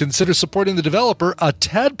 Consider supporting the developer, a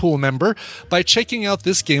Tadpool member, by checking out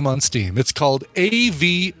this game on Steam. It's called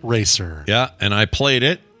AV Racer. Yeah, and I played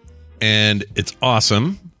it, and it's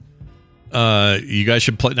awesome. You guys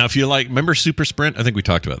should play. Now, if you remember Super Sprint? I think we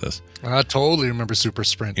talked about this. I totally remember Super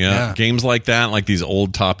Sprint. Yeah, games like that, like these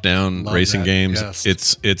old top-down racing games.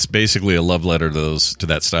 Yes. It's basically a love letter to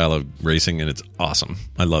that style of racing, and it's awesome.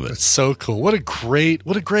 I love it. It's so cool. What a great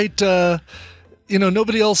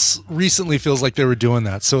nobody else recently feels like they were doing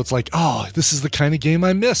that. So it's like, oh, this is the kind of game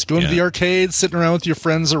I miss. Going to the arcade, sitting around with your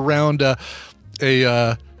friends around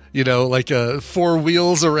four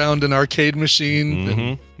wheels around an arcade machine.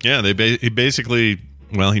 Mm-hmm. Yeah, he basically,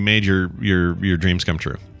 he made your dreams come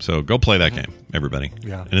true. So go play that game, everybody.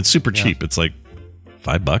 Yeah. And it's super cheap. It's like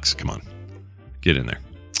 $5. Come on. Get in there.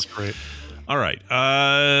 It's great. All right.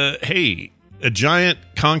 Hey, a giant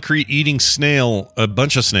concrete eating snail, a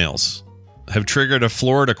bunch of snails, have triggered a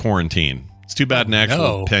Florida quarantine. It's too bad an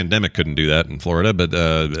actual pandemic couldn't do that in Florida, but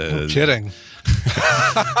no kidding.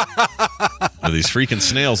 These freaking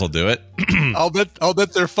snails will do it. I'll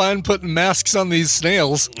bet they're fine putting masks on these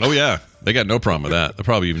snails. Oh yeah, they got no problem with that. They'll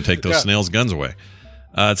probably even take those snails' guns away.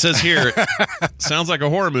 It says here, sounds like a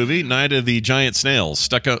horror movie. Night of the giant snails.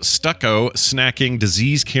 Stucco snacking,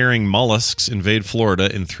 disease-carrying mollusks invade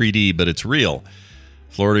Florida in 3D, but it's real.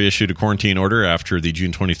 Florida issued a quarantine order after the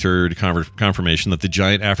June 23rd confirmation that the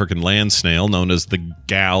giant African land snail, known as the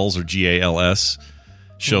Gals, or Gals,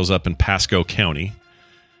 shows up in Pasco County.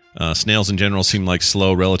 Snails in general seem like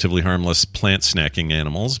slow, relatively harmless plant snacking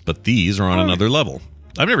animals, but these are on another level.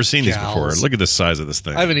 I've never seen these before. Look at the size of this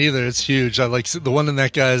thing. I haven't either. It's huge. I like the one in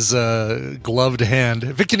that guy's gloved hand.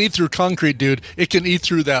 If it can eat through concrete, dude, it can eat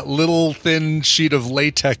through that little thin sheet of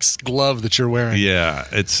latex glove that you're wearing. Yeah,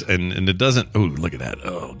 and it doesn't. Oh, look at that.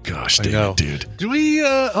 Oh gosh, dang it, dude. Do we?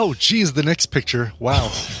 The next picture.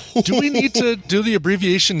 Wow. Do we need to do the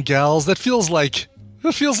abbreviation GALS? That feels like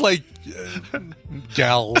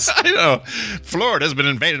gals. I know. Florida's been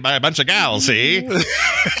invaded by a bunch of gals, see?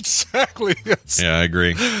 Exactly. Yes. Yeah, I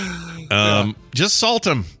agree. Just salt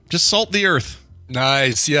them. Just salt the earth.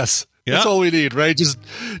 Nice. Yes. Yeah. That's all we need, right?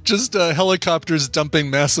 Just helicopters dumping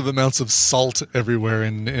massive amounts of salt everywhere.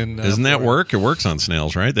 Doesn't that work? It works on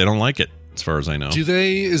snails, right? They don't like it, as far as I know. Do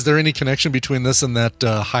they? Is there any connection between this and that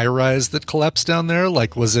high rise that collapsed down there?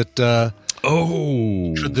 Like, was it?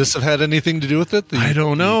 Should this have had anything to do with it? I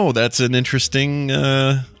don't know. That's an interesting.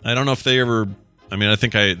 I don't know if they ever. I mean, I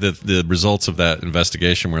think the results of that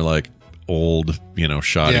investigation were like old,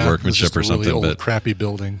 shoddy workmanship or something. Really old, crappy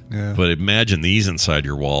building. Yeah. But imagine these inside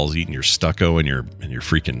your walls, eating your stucco and your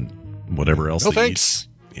freaking whatever else. No thanks.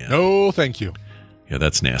 Yeah. No, thank you. Yeah,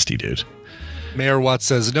 that's nasty, dude. Mayor Watts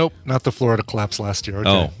says, nope, not the Florida collapse last year. Okay.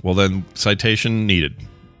 Oh, well then, citation needed.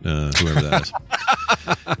 Whoever that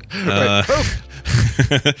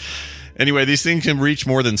is. Anyway, these things can reach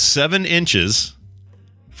more than 7 inches.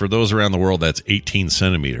 For those around the world, that's 18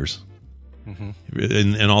 centimeters. Mm-hmm.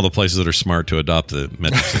 In all the places that are smart to adopt the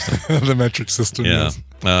metric system. The metric system, yeah.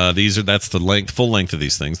 Yes. That's the full length of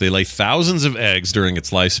these things. They lay thousands of eggs during its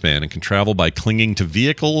lifespan and can travel by clinging to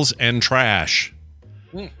vehicles and trash.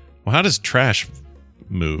 Well, how does trash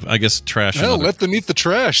move? I guess trash. Well, let them eat the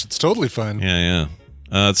trash. It's totally fine. Yeah.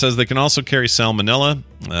 It says they can also carry salmonella.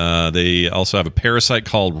 They also have a parasite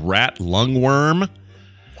called rat lungworm.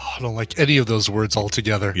 Oh, I don't like any of those words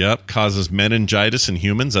altogether. Yep, causes meningitis in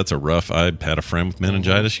humans. That's a rough. I had a friend with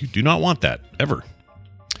meningitis. You do not want that ever.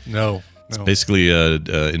 No. It's basically a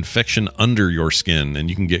infection under your skin, and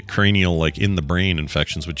you can get cranial, in the brain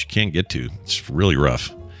infections, which you can't get to. It's really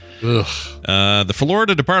rough. Ugh. The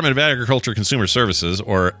Florida Department of Agriculture and Consumer Services,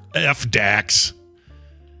 or FDACS,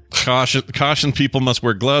 caution people must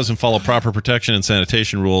wear gloves and follow proper protection and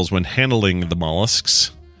sanitation rules when handling the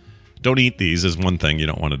mollusks. Don't eat these is one thing you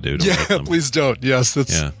don't want to do. Please don't. Yes,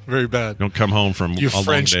 that's very bad. Don't come home from you a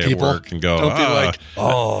French long day people. At work and go, don't be like,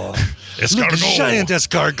 escargot. Look, giant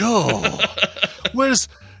escargot. Where's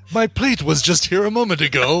my plate was just here a moment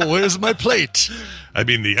ago. Where's my plate? I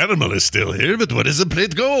mean, the animal is still here, but where does the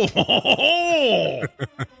plate go?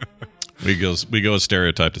 We go as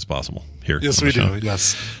stereotyped as possible here. Yes, on we the show. do.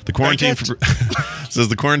 Yes. The quarantine says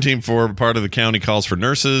the quarantine for part of the county calls for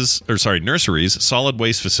nurseries, solid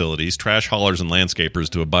waste facilities, trash haulers, and landscapers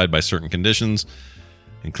to abide by certain conditions,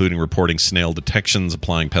 including reporting snail detections,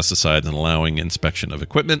 applying pesticides, and allowing inspection of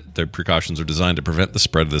equipment. Their precautions are designed to prevent the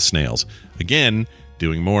spread of the snails. Again,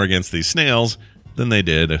 doing more against these snails than they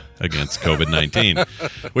did against COVID-19,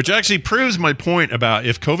 which actually proves my point about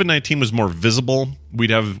if COVID-19 was more visible, we'd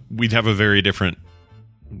have a very different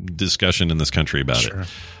discussion in this country about it.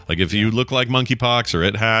 Like if you look like monkeypox or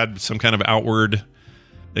it had some kind of outward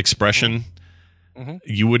expression,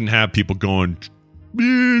 you wouldn't have people going,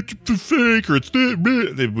 it's fake or it's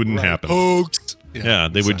that. It wouldn't happen. Hoax. Yeah,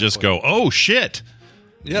 they would just go, oh shit.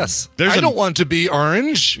 Yes. I don't want to be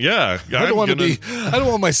orange. Yeah. I don't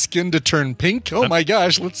want my skin to turn pink. Oh my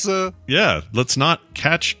gosh, let's not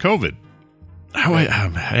catch COVID.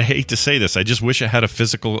 I hate to say this. I just wish it had a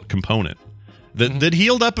physical component that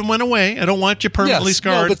healed up and went away. I don't want you permanently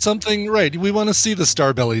scarred. No, but something, right. We want to see the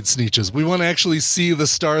star-bellied sneeches. We want to actually see the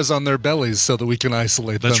stars on their bellies so that we can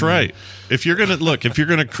isolate them. That's right. If you're going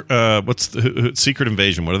to what's the Secret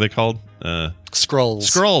Invasion? What are they called? Skrulls.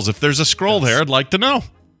 Skrulls. If there's a Skrull there, I'd like to know.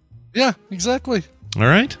 Yeah, exactly. All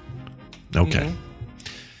right. Okay.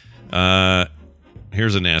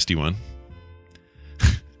 Here's a nasty one.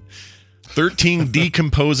 13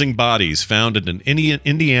 decomposing bodies found at an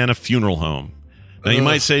Indiana funeral home. Now, you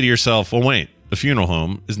might say to yourself, well, wait, the funeral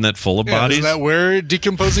home, isn't that full of bodies? Isn't that where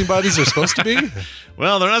decomposing bodies are supposed to be?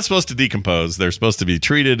 Well, they're not supposed to decompose. They're supposed to be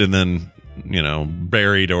treated and then,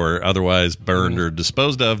 buried or otherwise burned or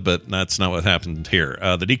disposed of, but that's not what happened here.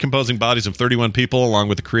 The decomposing bodies of 31 people, along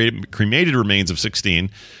with the cremated remains of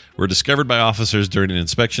 16, were discovered by officers during an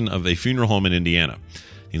inspection of a funeral home in Indiana.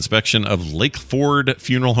 The inspection of Lake Ford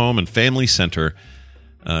Funeral Home and Family Center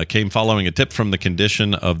came following a tip from the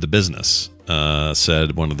condition of the business,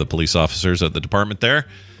 said one of the police officers at the department there.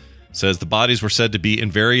 Says the bodies were said to be in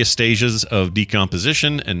various stages of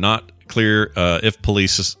decomposition and not clear if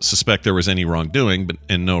police suspect there was any wrongdoing,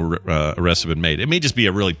 and no arrests have been made. It may just be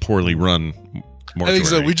a really poorly run mortuary. I think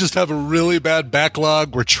so. We just have a really bad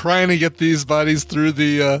backlog. We're trying to get these bodies through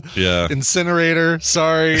the incinerator.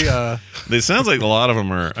 Sorry. It sounds like a lot of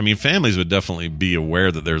them are, families would definitely be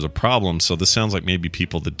aware that there's a problem. So this sounds like maybe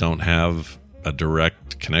people that don't have a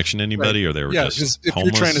direct connection to anybody, or they were just if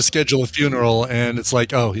homeless. You're trying to schedule a funeral and it's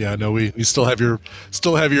like, oh yeah, no, we still have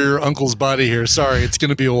your uncle's body here. Sorry, it's going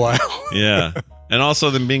to be a while. Yeah. And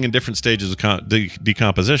also them being in different stages of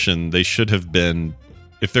decomposition, they should have been,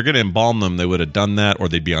 if they're going to embalm them, they would have done that, or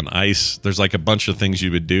they'd be on ice. There's like a bunch of things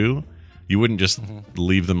you would do. You wouldn't just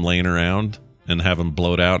leave them laying around and have them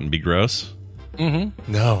bloat out and be gross.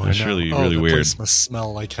 Mm-hmm. No, it's really weird. Place must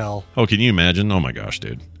smell like hell. Oh, can you imagine? Oh my gosh,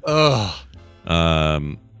 dude. Ugh.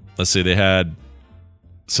 Let's see. They had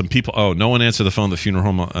some people. Oh, no one answered the phone at the funeral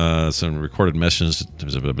home. Some recorded messages.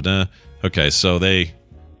 Okay, so it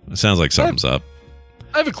sounds like something's up.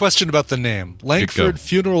 I have a question about the name. Langford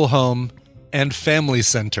Funeral Home and Family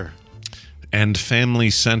Center. And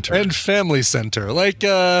Family Center. Like,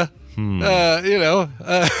 yeah,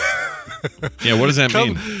 what does that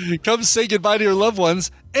mean? Come say goodbye to your loved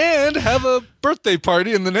ones and have a birthday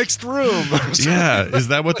party in the next room. Yeah, is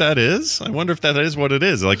that what that is? I wonder if that is what it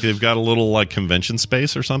is. Like they've got a little convention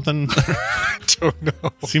space or something. I don't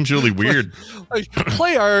know. Seems really weird. Like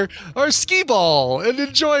play our skee ball and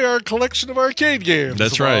enjoy our collection of arcade games.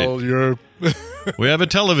 That's right. We have a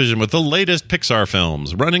television with the latest Pixar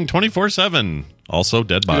films running 24/7. Also,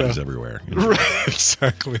 dead bodies everywhere. Right,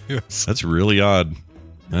 exactly. Yes. That's really odd.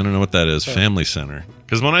 I don't know what that is. Family Center.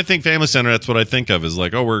 Because when I think Family Center, that's what I think of is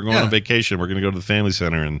like, oh, we're going on vacation. We're going to go to the Family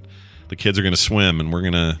Center and the kids are going to swim and we're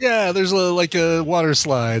going to... Yeah, there's water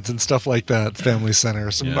slides and stuff like that. Family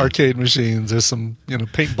Center. Some arcade machines. There's some,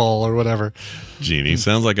 paintball or whatever. Genie.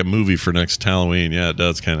 Sounds like a movie for next Halloween. Yeah, it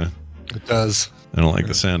does kind of. It does. I don't like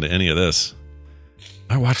the sound of any of this.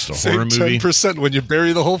 I watched a horror movie. 10% when you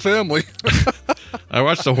bury the whole family. I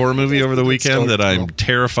watched a horror movie over the weekend that I'm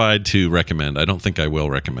terrified to recommend. I don't think I will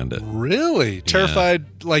recommend it. Really? Yeah.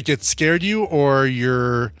 Terrified like it scared you or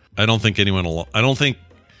you're... I don't think anyone will... I don't think...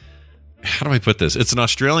 How do I put this? It's an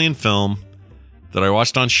Australian film that I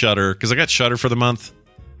watched on Shudder because I got Shudder for the month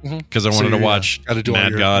because I wanted to watch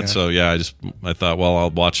Mad God. So I thought, well,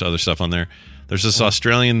 I'll watch other stuff on there. There's this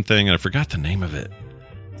Australian thing and I forgot the name of it.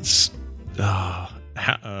 It's...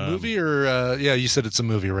 movie or you said it's a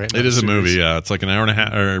movie, right? It is a movie. Yeah, it's like an hour and a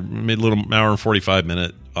half or maybe a little hour and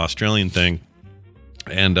 45-minute Australian thing,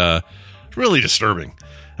 and it's really disturbing.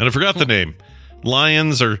 And I forgot the name.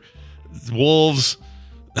 Lions or wolves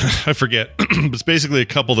I forget. It's basically a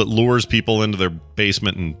couple that lures people into their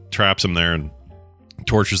basement and traps them there and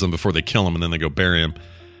tortures them before they kill them, and then they go bury them.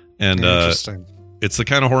 And Interesting. it's the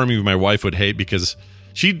kind of horror movie my wife would hate because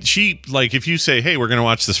she like, if you say, hey, we're going to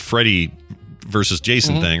watch this Freddy versus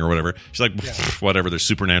Jason thing or whatever, she's like, whatever, there's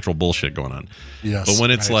supernatural bullshit going on. Yes, but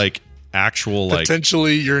when it's like actual, like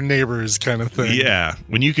potentially your neighbors kind of thing. Yeah,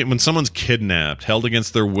 when someone's kidnapped, held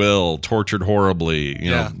against their will, tortured horribly,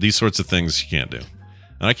 you know, these sorts of things you can't do.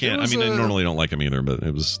 And I can't. I mean, I normally don't like them either, but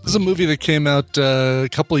it was. There's a movie that came out a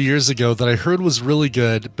couple of years ago that I heard was really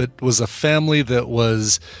good, but was a family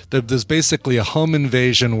there's basically a home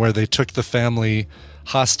invasion where they took the family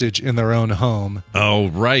hostage in their own home. Oh,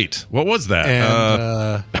 right. What was that?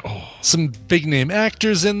 And some big name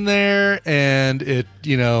actors in there, and it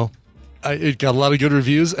got a lot of good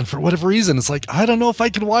reviews. And for whatever reason, it's like, I don't know if I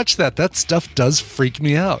can watch that. That stuff does freak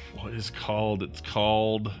me out. What is called? It's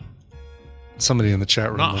called. Somebody in the chat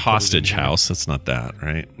room. Not Hostage House. That's not that,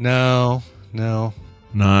 right? No.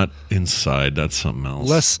 Not Inside. That's something else.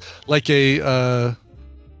 Less like a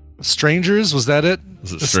Strangers. Was that it?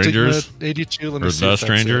 Was it Strangers? Stigma 82. Let me or see The if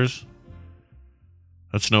Strangers?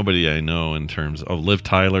 That's nobody I know in terms of Liv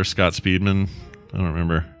Tyler, Scott Speedman. I don't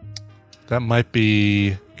remember. That might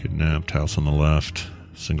be Kidnapped, House on the Left,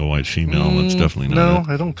 Single White Female. That's definitely not it.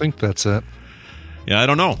 No, I don't think that's it. Yeah, I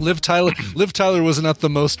don't know. Liv Tyler was not the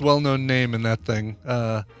most well-known name in that thing.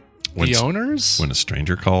 The Owners? When a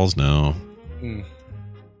Stranger Calls? No.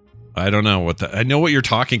 I don't know I know what you're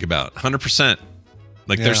talking about. 100%.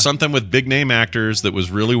 Like there's something with big name actors that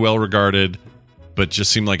was really well regarded, but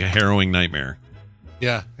just seemed like a harrowing nightmare.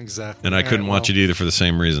 Yeah, exactly. And I couldn't watch it either for the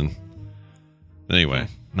same reason. Anyway,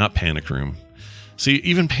 not Panic Room. See,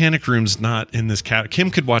 even Panic Room's not in this cat.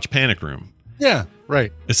 Kim could watch Panic Room. Yeah,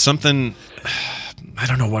 right. It's something. I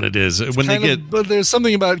don't know what it is. But there's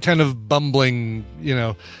something about kind of bumbling,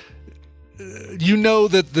 that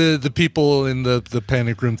the people in the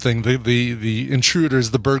Panic Room thing, the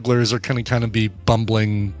intruders, the burglars are kind of be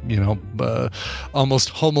bumbling, almost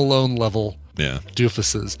Home Alone level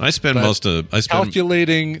doofuses. I spend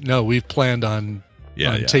calculating. No, we've planned on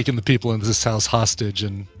taking the people in this house hostage,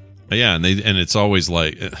 and and it's always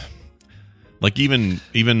like even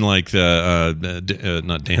like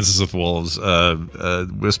not Dances with Wolves,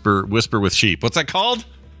 Whisper with Sheep. What's that called?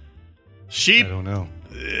 Sheep? I don't know.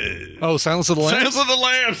 Silence of the Lambs. Silence of the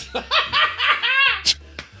Lambs.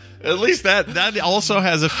 At least that also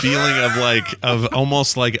has a feeling of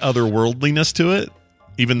almost like otherworldliness to it,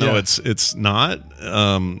 even though it's not.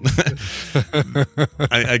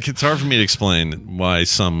 It's hard for me to explain why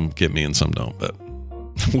some get me and some don't, but.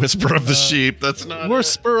 Whisper of the Sheep. That's not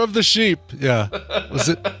Whisper of the Sheep. Yeah. Was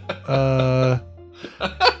it? And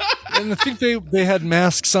I think they had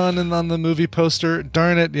masks on the movie poster.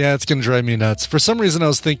 Darn it! Yeah, it's gonna drive me nuts. For some reason, I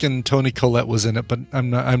was thinking Toni Collette was in it, but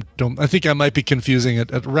I'm not. I think I might be confusing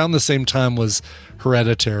it. At around the same time was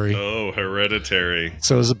Hereditary. Oh, Hereditary.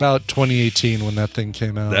 So it was about 2018 when that thing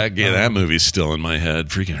came out. That movie's still in my head.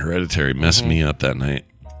 Freaking Hereditary messed me up that night.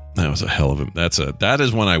 That was a hell of a. That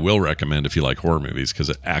is one I will recommend if you like horror movies because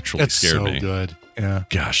it actually scared me. It's so good. Yeah.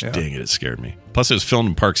 Gosh dang it scared me. Plus it was filmed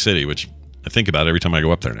in Park City, which I think about every time I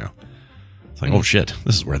go up there now. It's like, oh shit,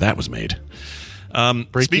 this is where that was made.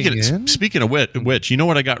 Speaking of which, you know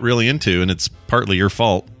what I got really into, and it's partly your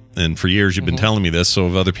fault. And for years you've been telling me this, so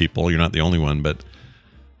have other people. You're not the only one, but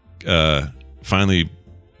finally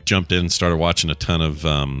jumped in and started watching a ton of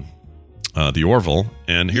The Orville.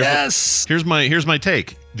 And here's my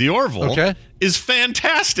take. The Orville is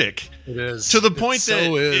fantastic. It is to the point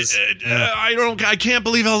I can't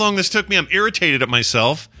believe how long this took me. I'm irritated at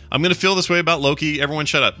myself. I'm going to feel this way about Loki. Everyone,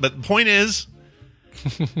 shut up. But the point is,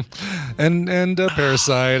 and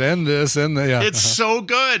Parasite and this and the it's so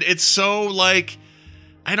good. It's so like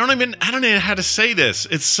I don't even know how to say this.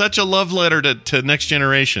 It's such a love letter to Next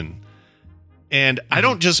Generation. And I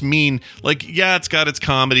don't just mean like, it's got its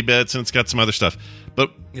comedy bits and it's got some other stuff,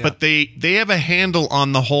 but they have a handle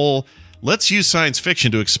on the whole. Let's use science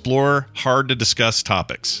fiction to explore hard to discuss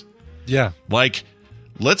topics. Yeah, like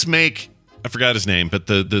let's make I forgot his name, but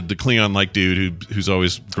the Klingon like dude who's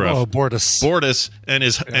always gruff. Oh, Bortus and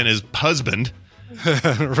his husband,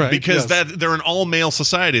 right? Because they're an all male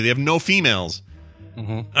society. They have no females.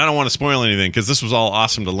 I don't want to spoil anything because this was all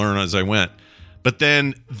awesome to learn as I went. But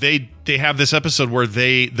then they have this episode where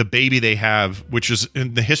the baby they have, which is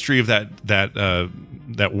in the history of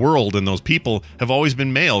that world and those people have always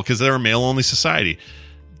been male because they're a male only society.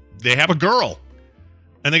 They have a girl,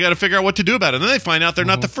 and they got to figure out what to do about it. And then they find out they're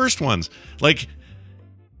not the first ones. Like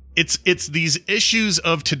it's these issues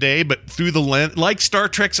of today, but through the lens, like Star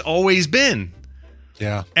Trek's always been.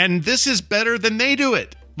 Yeah, and this is better than they do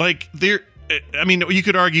it. Like I mean, you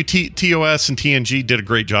could argue TOS and TNG did a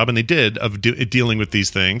great job, and they did, of dealing with these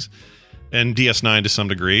things, and DS9 to some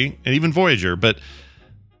degree, and even Voyager. But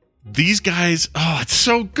these guys, it's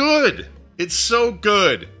so good. It's so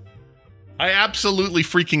good. I absolutely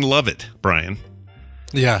freaking love it, Brian.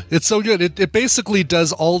 Yeah, it's so good. It basically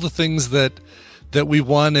does all the things that we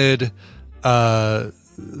wanted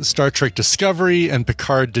Star Trek Discovery and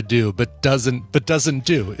Picard to do, but doesn't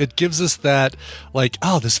do. It gives us that, like,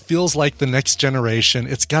 this feels like the next generation.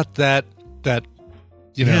 It's got that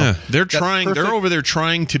they're trying. They're over there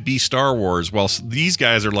trying to be Star Wars, while these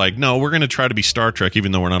guys are like, no, we're going to try to be Star Trek,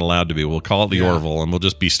 even though we're not allowed to be. We'll call it the Orville, and we'll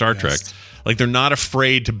just be Star Trek. Like, they're not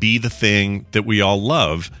afraid to be the thing that we all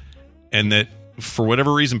love, and that for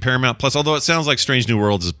whatever reason, Paramount Plus, although it sounds like Strange New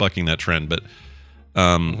Worlds is bucking that trend, but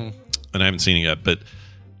and I haven't seen it yet, but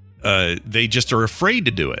they just are afraid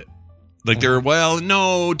to do it. Like,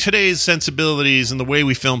 no, today's sensibilities and the way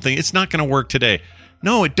we film things, it's not going to work today.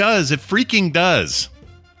 No, it does. It freaking does.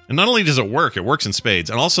 And not only does it works in spades.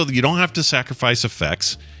 And also, you don't have to sacrifice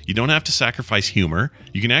effects. You don't have to sacrifice humor.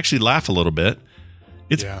 You can actually laugh a little bit.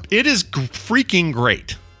 It is freaking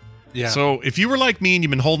great. Yeah. So if you were like me and you've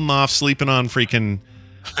been holding off, sleeping on freaking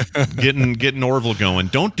getting Orville going,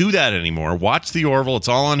 don't do that anymore. Watch the Orville. It's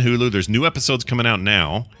all on Hulu. There's new episodes coming out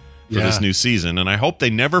now for this new season, and I hope they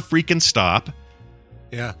never freaking stop.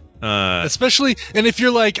 Yeah. Especially, and if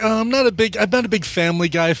you're like, I'm not a big Family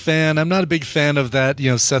Guy fan. I'm not a big fan of that,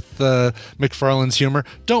 Seth MacFarlane's humor.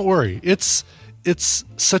 Don't worry. It's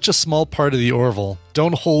such a small part of the Orville.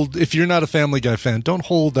 If you're not a Family Guy fan, don't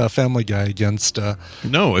hold Family Guy against.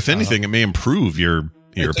 No, if anything, it may improve your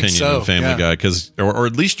opinion of Family Guy, or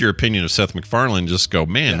at least your opinion of Seth MacFarlane. Just go,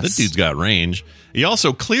 man, this dude's got range. He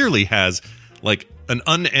also clearly has like an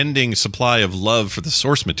unending supply of love for the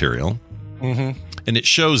source material. Mm-hmm. And it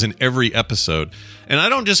shows in every episode. And I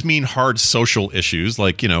don't just mean hard social issues,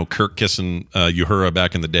 like, Kirk kissing Uhura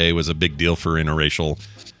back in the day was a big deal for interracial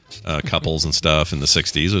couples and stuff in the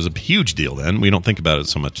 60s. It was a huge deal then. We don't think about it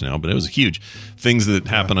so much now, but it was huge. Things that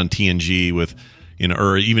happened on TNG with,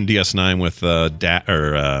 or even DS9 with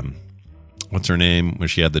what's her name, where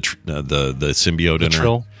she had the symbiote in her.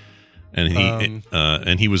 Trill.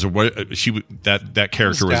 And he was that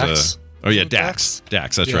character was Dax.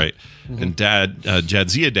 Dax, that's right. Mm-hmm. And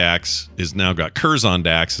Jadzia Dax is now got Curzon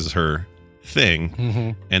Dax as her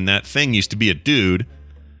thing, and that thing used to be a dude.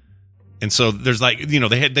 And so there's like,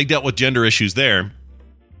 they dealt with gender issues there.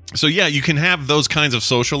 So yeah, you can have those kinds of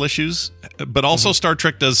social issues, but also Star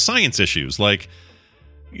Trek does science issues. Like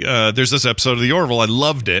there's this episode of the Orville, I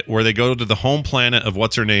loved it, where they go to the home planet of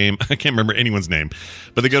what's her name. I can't remember anyone's name,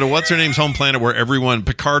 but they go to what's her name's home planet where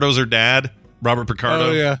Picardo's her dad. Robert Picardo.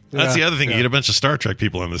 Oh, yeah. That's the other thing. You get a bunch of Star Trek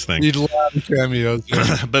people in this thing. You'd love cameos.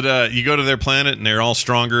 Yeah. But you go to their planet and they're all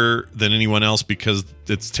stronger than anyone else because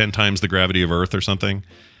it's 10 times the gravity of Earth or something.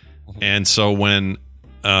 And so when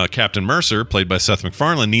Captain Mercer, played by Seth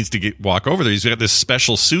MacFarlane, needs to walk over there, he's got this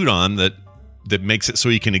special suit on that makes it so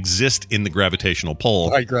he can exist in the gravitational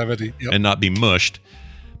pull. High gravity. Yep. And not be mushed.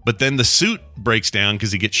 But then the suit breaks down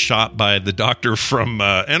because he gets shot by the doctor from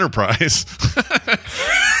Enterprise.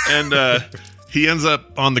 And he ends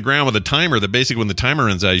up on the ground with a timer that basically when the timer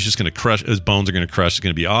runs out, he's just going to crush. His bones are going to crush. It's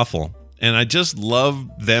going to be awful. And I just love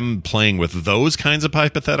them playing with those kinds of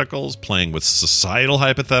hypotheticals, playing with societal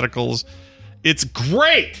hypotheticals. It's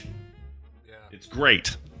great. Yeah. It's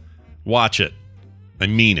great. Watch it. I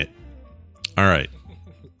mean it. All right.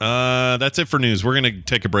 That's it for news. We're going to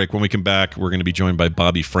take a break. When we come back, we're going to be joined by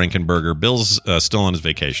Bobby Frankenberger. Bill's still on his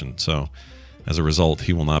vacation, so as a result,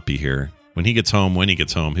 he will not be here. When he gets home,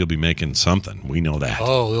 he'll be making something. We know that.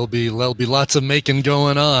 Oh, there'll be lots of making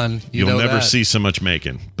going on. You'll never see so much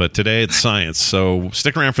making. But today it's science, so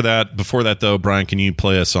stick around for that. Before that, though, Brian, can you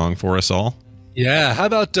play a song for us all? Yeah, how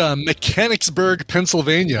about Mechanicsburg,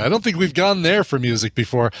 Pennsylvania? I don't think we've gone there for music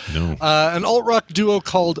before. No. An alt-rock duo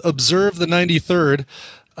called Observe the 93rd.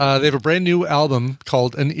 They have a brand new album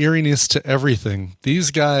called An Eeriness to Everything. These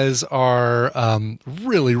guys are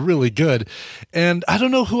really, really good. And I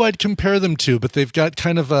don't know who I'd compare them to, but they've got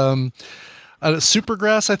kind of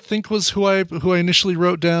Supergrass, I think, was who I initially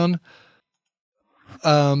wrote down.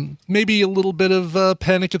 Maybe a little bit of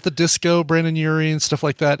Panic at the Disco, Brandon Urie and stuff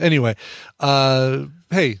like that. Anyway,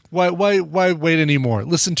 hey, why wait anymore?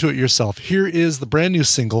 Listen to it yourself. Here is the brand new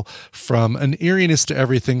single from An Eeriness to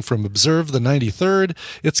Everything from Observe the 93rd.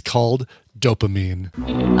 It's called Dopamine.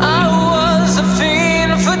 I was a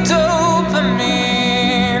fiend for dopamine.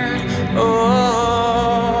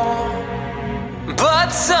 Oh, but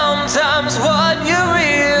sometimes what you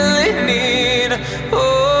really need,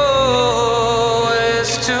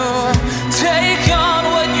 to take on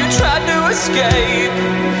what escape.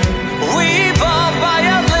 We evolved by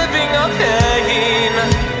outliving our pain.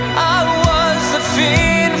 I was a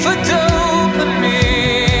fiend for dopamine.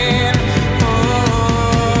 Oh.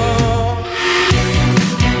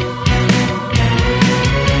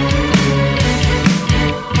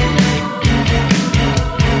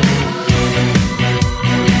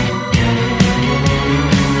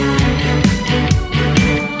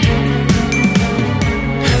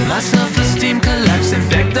 My self-esteem collapsed and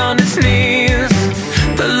begged on its knees.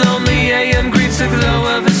 The lonely AM greets the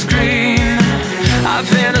glow of a screen. I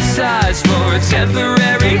fantasize for a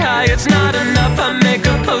temporary high. It's not enough, I make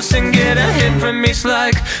a post and get a hit from each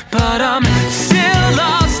like. But I'm still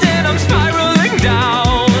lost and I'm spiraling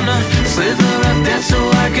down. Slither of death so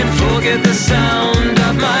I can forget the sound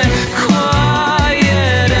of my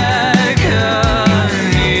quiet agony.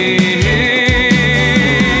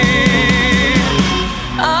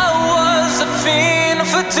 I was a fiend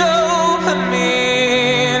for dopamine.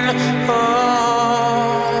 Oh.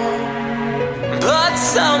 But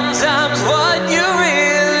sometimes what you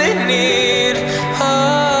really need,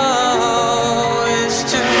 oh, is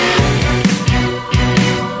to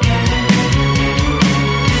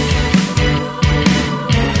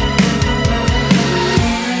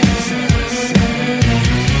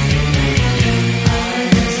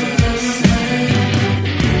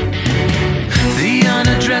the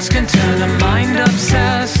unaddressed can turn a mind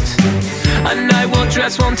obsessed. A night won't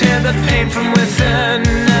dress, won't tear the pain from within.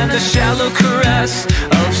 And the shallow caress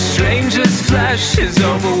of strangers' flesh is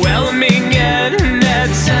overwhelming in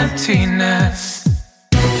its emptiness.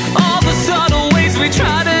 All the subtle ways we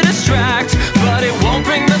try to distract, but it won't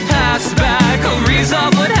bring the past back or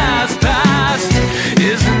resolve what has passed.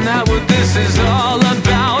 Isn't that what this is all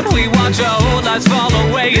about? We watch our whole lives fall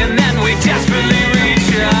away and then we desperately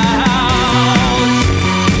reach out.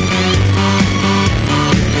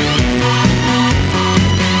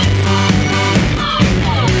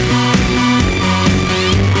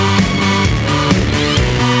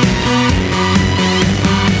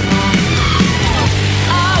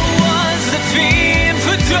 I was a fiend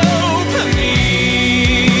for dopamine.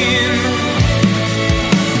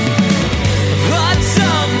 But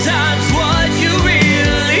sometimes what you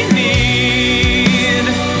really need,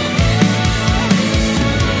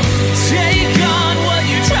 take on what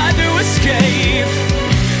you tried to escape.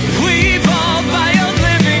 We evolved by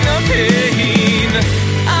outliving our pain.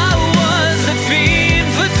 I was a fiend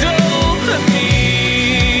for dopamine.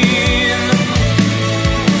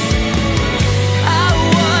 I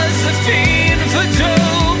was a fiend for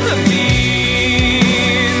dopamine.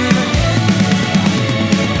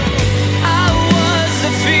 I was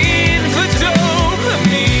a fiend for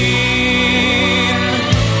dopamine.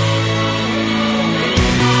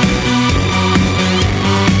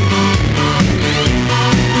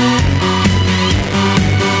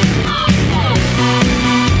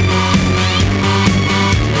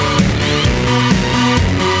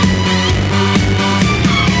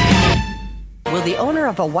 Will the owner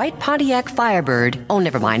of a white Pontiac Firebird... Oh,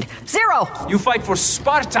 never mind. 0! You fight for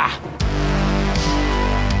Sparta.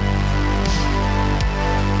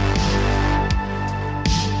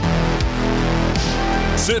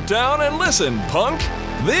 Sit down and listen, punk.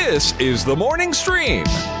 This is the morning stream.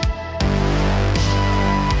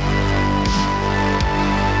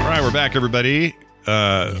 All right, we're back, everybody.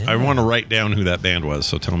 I want to write down who that band was,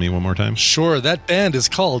 so tell me one more time. Sure, that band is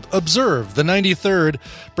called Observe, the 93rd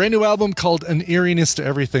brand new album called An Eeriness to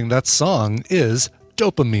Everything. That song is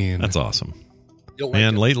Dopamine. That's awesome. You'll like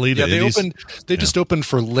Man, it. lately Yeah, they just opened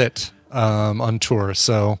for Lit on tour.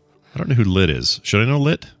 So I don't know who Lit is. Should I know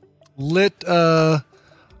Lit? Lit,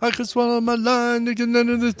 I could swallow my line to get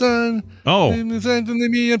under the sun. Oh. Leave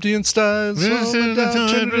me empty inside. Swallow down,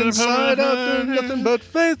 turn it inside out. There's nothing but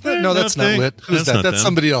faith. No, that's not Lit. Who's that? That's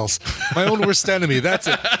somebody else. My own worst enemy. That's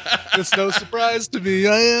it. It's no surprise to me.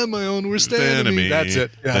 I am my own worst enemy. That's it.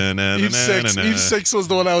 Yeah. Eve 6. Eve 6 was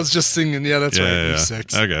the one I was just singing. Yeah, that's right. Eve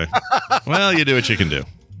 6. Okay. Well, you do what you can do.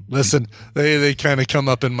 Listen, they kind of come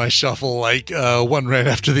up in my shuffle like one right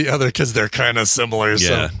after the other because they're kind of similar.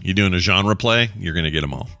 Yeah, So. you doing a genre play, you're going to get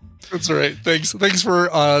them all. That's right. Thanks for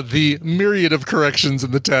the myriad of corrections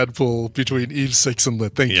in the tadpole between Eve 6 and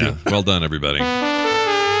Lit. Thank you. Well done, everybody.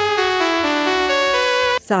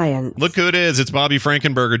 Science. Look who it is. It's Bobby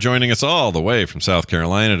Frankenberger joining us all the way from South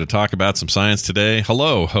Carolina to talk about some science today.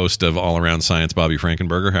 Hello, host of All Around Science, Bobby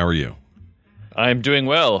Frankenberger. How are you? I'm doing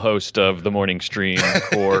well, host of The Morning Stream,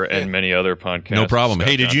 Core, and many other podcasts. No problem.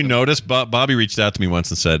 Hey, did you notice Bobby reached out to me once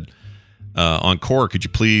and said, on Core, could you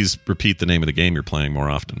please repeat the name of the game you're playing more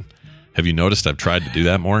often? Have you noticed I've tried to do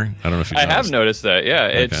that more? I don't know if you I have noticed that. Yeah,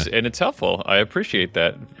 Okay. it's helpful. I appreciate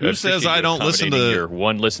that. Who says I don't listen to your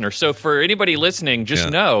one listener? So for anybody listening, just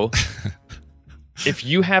know if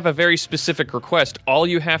you have a very specific request, all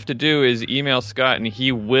you have to do is email Scott, and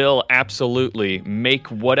he will absolutely make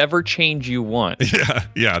whatever change you want.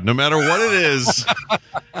 Yeah. No matter what it is,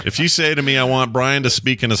 if you say to me, I want Brian to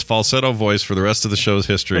speak in his falsetto voice for the rest of the show's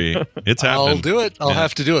history, it's happening. I'll do it. I'll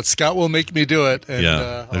have to do it. Scott will make me do it. And,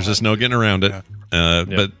 there's just no getting around it.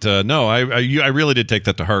 But no, I really did take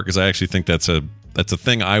that to heart because I actually think that's a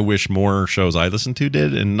thing I wish more shows I listen to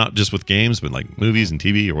did, and not just with games, but like movies and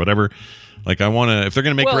TV or whatever. Like I want to, if they're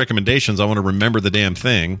going to make recommendations, I want to remember the damn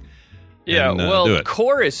thing. Yeah, and, well,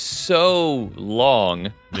 Core is so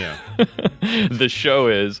long. Yeah, the show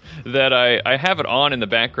is that I have it on in the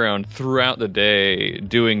background throughout the day,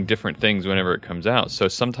 doing different things whenever it comes out. So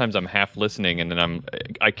sometimes I'm half listening, and then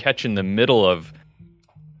I catch in the middle of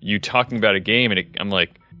you talking about a game, and I'm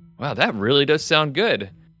like, wow, that really does sound good.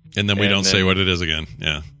 And then we don't say what it is again.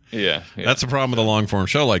 Yeah. That's the problem with a long form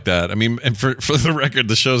show like that. I mean, and for the record,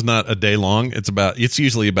 the show's not a day long. It's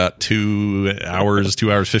usually about 2 hours,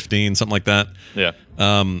 2 hours 15, something like that. Yeah.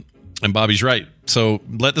 And Bobby's right. So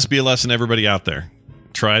let this be a lesson to everybody out there.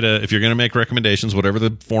 Try to, if you're going to make recommendations, whatever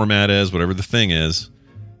the format is, whatever the thing is,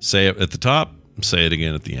 say it at the top, say it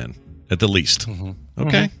again at the end, at the least. Mm-hmm.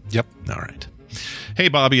 Okay? Mm-hmm. Yep. All right. Hey,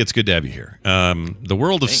 Bobby, it's good to have you here. The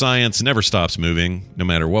world of science never stops moving, no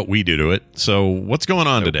matter what we do to it. So what's going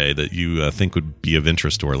on today that you think would be of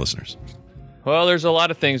interest to our listeners? Well, there's a lot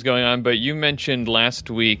of things going on, but you mentioned last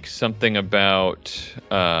week something about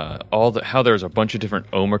how there's a bunch of different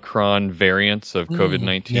Omicron variants of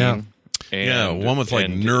COVID-19. Yeah. One with like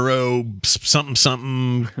neuro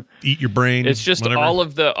something, eat your brain. It's just whatever. all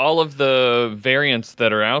of the variants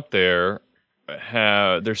that are out there.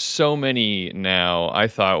 There's so many now. I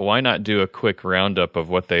thought, why not do a quick roundup of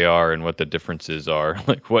what they are and what the differences are,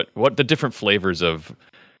 like what the different flavors of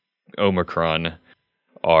Omicron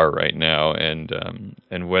are right now, and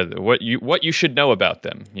whether what you should know about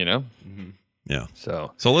them. Yeah.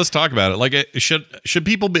 So let's talk about it. Like, should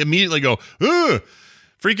people immediately go, ugh,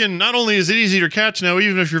 freaking? Not only is it easy to catch now,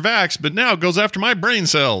 even if you're vaxxed, but now it goes after my brain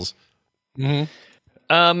cells. Mm-hmm.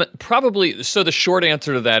 Probably. So the short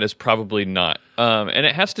answer to that is probably not. And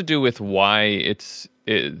it has to do with why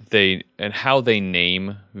they and how they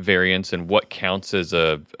name variants and what counts as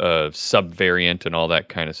a subvariant and all that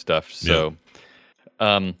kind of stuff. So,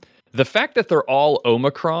 the fact that they're all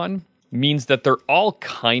Omicron means that they're all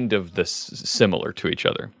kind of similar to each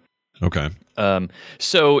other. Okay.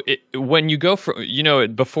 So when you go from,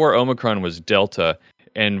 before Omicron was Delta,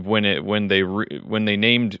 and when they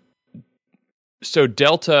named. So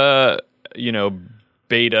Delta,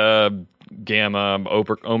 Beta, Gamma,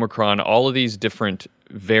 Omicron, all of these different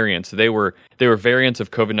variants, they were variants of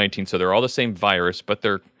COVID-19. So they're all the same virus, but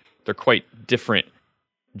they're quite different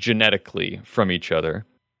genetically from each other.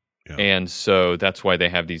 Yeah. And so that's why they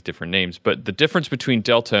have these different names. But the difference between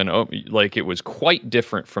Delta and it was quite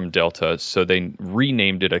different from Delta, so they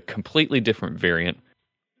renamed it a completely different variant,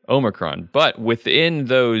 Omicron. But within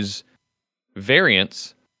those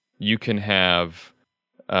variants, you can have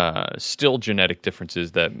still genetic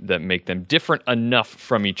differences that make them different enough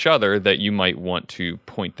from each other that you might want to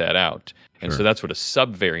point that out. And so that's what a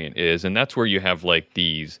subvariant is. And that's where you have like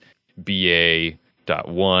these BA.1,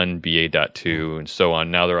 BA.2, and so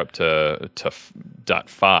on. Now they're up to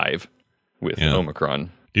 .5 with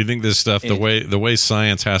Omicron. Do you think this stuff, the way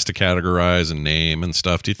science has to categorize and name and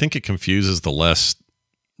stuff, do you think it confuses the less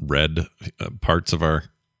read parts of our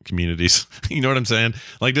communities? You know what I'm saying?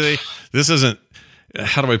 Like, this isn't,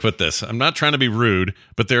 how do I put this? I'm not trying to be rude,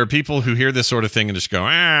 but there are people who hear this sort of thing and just go,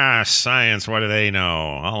 science, what do they know?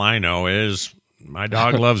 All I know is my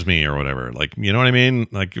dog loves me or whatever. Like, you know what I mean?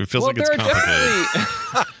 Like, it feels like it's complicated.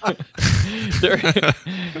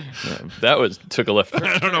 That took a left turn.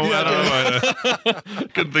 I don't know. I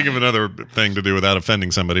couldn't think of another thing to do without offending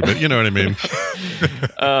somebody, but you know what I mean?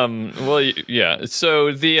 So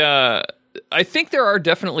I think there are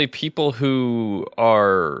definitely people who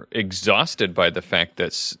are exhausted by the fact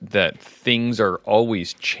that things are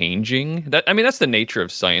always changing. That's the nature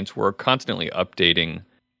of science. We're constantly updating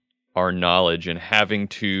our knowledge and having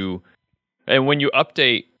to, and when you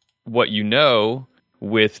update what you know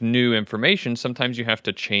with new information, sometimes you have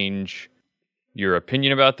to change your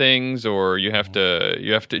opinion about things, or I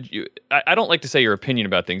don't like to say your opinion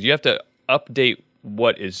about things. You have to update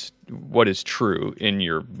what is true in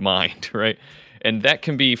your mind, right? And that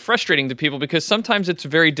can be frustrating to people because sometimes it's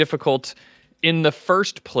very difficult in the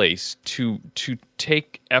first place to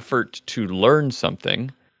take effort to learn something.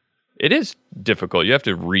 it is difficult. You have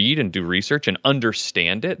to read and do research and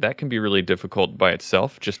understand it. That can be really difficult by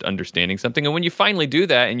itself, just understanding something. And when you finally do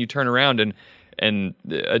that and you turn around and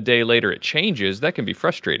a day later it changes, that can be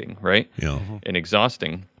frustrating, right? Yeah. And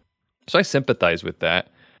exhausting. So I sympathize with that.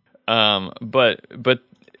 But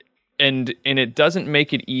it doesn't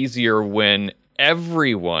make it easier when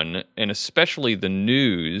everyone, and especially the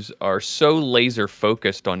news, are so laser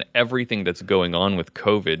focused on everything that's going on with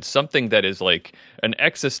COVID, something that is like an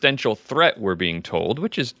existential threat, we're being told,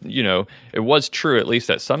 which is, it was true at least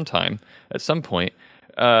at some point.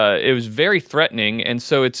 It was very threatening. And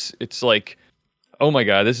so it's like, oh my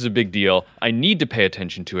God, this is a big deal. I need to pay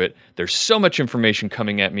attention to it. There's so much information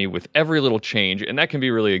coming at me with every little change, and that can be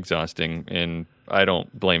really exhausting, and I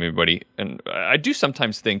don't blame anybody. And I do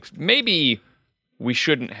sometimes think maybe we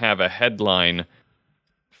shouldn't have a headline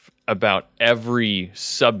about every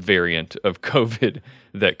subvariant of COVID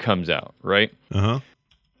that comes out, right?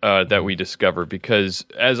 That we discover, because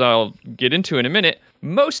as I'll get into in a minute,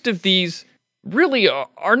 most of these really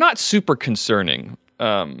are not super concerning.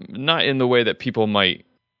 Not in the way that people might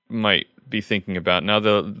be thinking about. Now,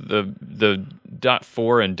 the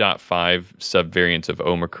 .4 and .5 subvariants of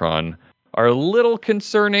Omicron are a little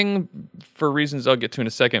concerning for reasons I'll get to in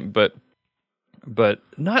a second, but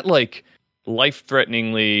not like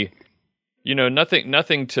life-threateningly.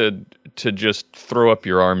 Nothing to just throw up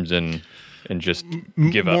your arms and just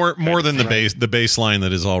give up. More than the baseline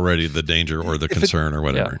that is already the danger or the concern or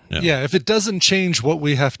whatever. Yeah, if it doesn't change what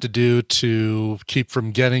we have to do to keep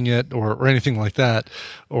from getting it or anything like that,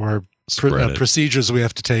 or procedures we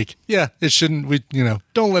have to take, it shouldn't.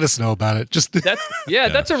 Don't let us know about it. Just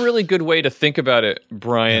that's a really good way to think about it,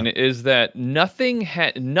 Brian. Is that none of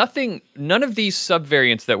these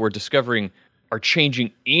subvariants that we're discovering are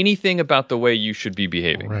changing anything about the way you should be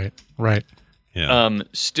behaving. Right. Yeah.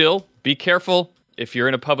 Still, be careful if you're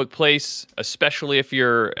in a public place, especially if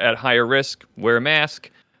you're at higher risk. Wear a mask.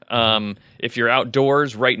 If you're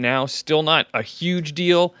outdoors right now, still not a huge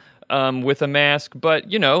deal with a mask. But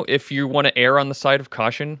if you want to err on the side of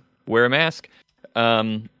caution, wear a mask.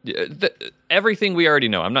 Everything we already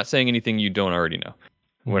know. I'm not saying anything you don't already know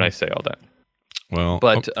when I say all that. Well,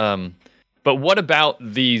 but what about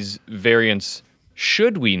these variants?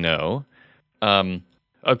 Should we know?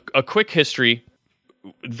 A quick history.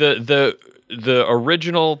 The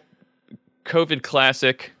original COVID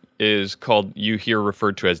classic is called, you hear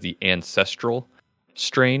referred to as the ancestral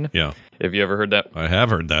strain. Yeah. Have you ever heard that? I have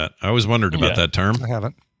heard that. I always wondered about that term. I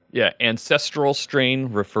haven't. Yeah, ancestral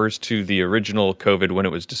strain refers to the original COVID when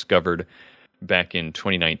it was discovered back in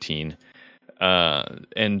 2019.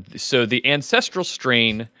 And so the ancestral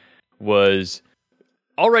strain was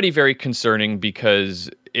already very concerning because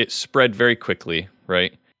it spread very quickly,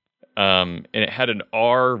 right? And it had an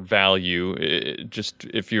R value.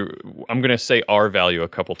 I'm going to say R value a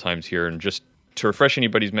couple times here, and just to refresh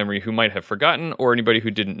anybody's memory who might have forgotten, or anybody who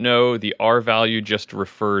didn't know, the R value just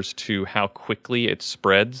refers to how quickly it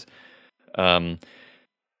spreads. The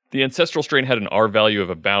ancestral strain had an R value of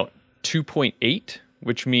about 2.8,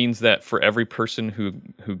 which means that for every person who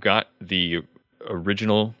got the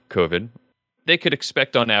original COVID, they could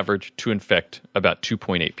expect on average to infect about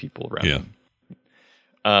 2.8 people around them.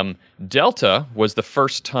 Delta was the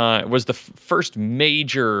first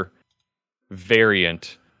major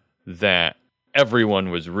variant that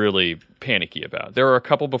everyone was really panicky about. There were a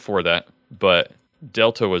couple before that, but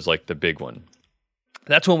Delta was like the big one.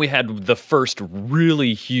 That's when we had the first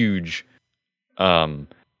really huge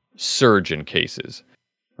surge in cases,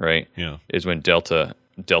 right? Yeah. Is when Delta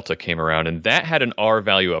came around, and that had an R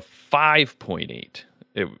value of 5.8.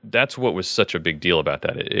 That's what was such a big deal about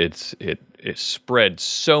that. It spread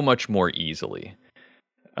so much more easily.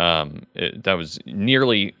 That was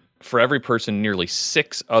nearly, for every person, nearly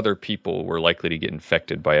 6 other people were likely to get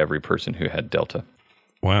infected by every person who had Delta.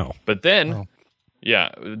 Wow. But then,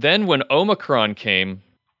 then when Omicron came,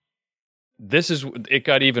 it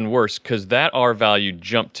got even worse, because that R value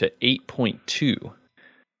jumped to 8.2.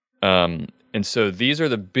 And so these are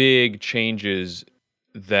the big changes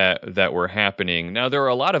that were happening. Now, there are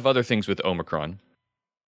a lot of other things with Omicron.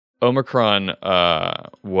 Omicron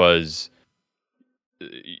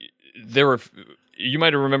you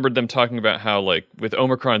might have remembered them talking about how, like, with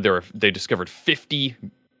Omicron, they discovered 50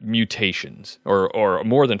 mutations or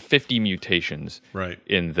more than 50 mutations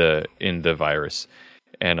in the virus.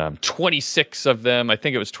 And 26 of them, I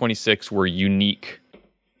think it was 26, were unique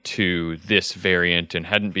to this variant and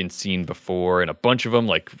hadn't been seen before, and a bunch of them,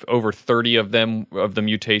 like over 30 of the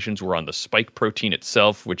mutations, were on the spike protein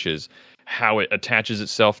itself, which is how it attaches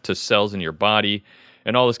itself to cells in your body,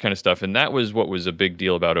 and all this kind of stuff. And that was what was a big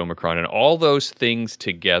deal about Omicron. And all those things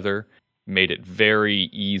together made it very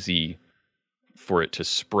easy for it to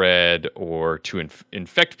spread or to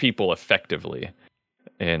infect people effectively.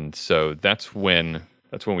 And so that's when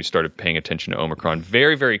we started paying attention to Omicron.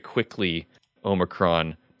 Very, very quickly,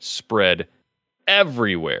 Omicron spread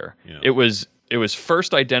everywhere. Yeah. It was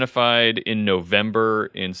first identified in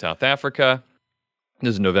November in South Africa.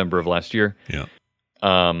 This is November of last year. Yeah.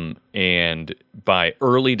 And by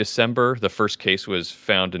early December, the first case was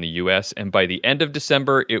found in the U.S. And by the end of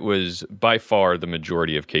December, it was by far the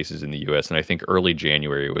majority of cases in the U.S. And I think early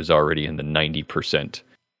January it was already in the 90%.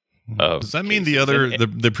 Does that mean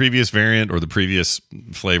the previous variant or the previous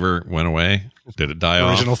flavor went away? Did it die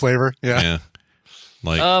off? Original flavor? Yeah.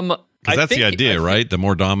 Like, because that's the idea, right? The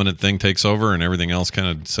more dominant thing takes over and everything else kind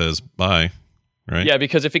of says bye. Right? Yeah,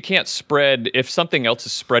 because if it can't spread, if something else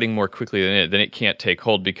is spreading more quickly than it, then it can't take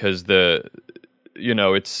hold because they're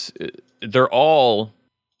all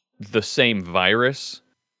the same virus,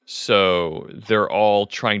 so they're all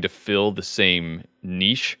trying to fill the same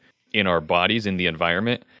niche in our bodies, in the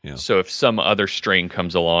environment. Yeah. So if some other strain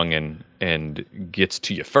comes along and gets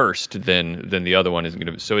to you first, then the other one isn't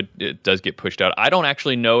going to. So it does get pushed out. I don't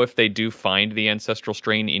actually know if they do find the ancestral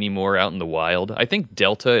strain anymore out in the wild. I think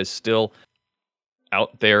Delta is still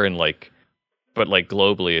out there but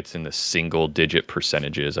globally it's in the single digit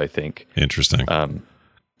percentages, I think. Interesting.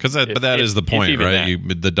 Because that is the point, right?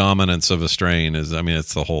 The dominance of a strain is,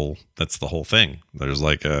 it's that's the whole thing. There's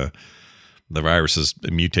the virus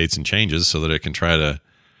mutates and changes so that it can try to,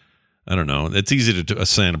 I don't know. It's easy to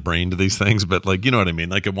assign a brain to these things, but you know what I mean?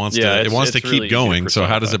 It wants to keep really going. So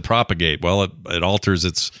how does it propagate? Well, it alters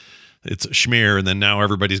its schmear, and then now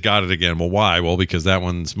everybody's got it again. Well, why? Well, because that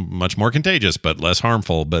one's much more contagious, but less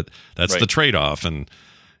harmful. But that's the trade-off, and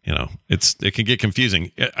it can get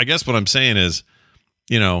confusing. I guess what I'm saying is,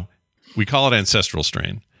 we call it ancestral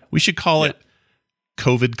strain. We should call it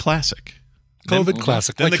COVID classic. COVID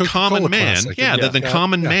classic. Then the common man,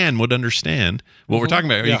 common man would understand what we're talking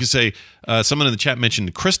about. Or you could say, someone in the chat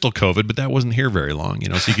mentioned crystal COVID, but that wasn't here very long.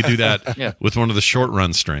 So you could do that with one of the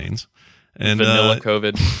short-run strains. And vanilla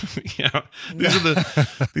COVID. Yeah,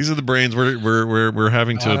 these are the brains we're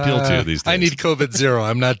having to appeal to these days. I need COVID 0.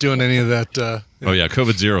 I'm not doing any of that. Oh yeah,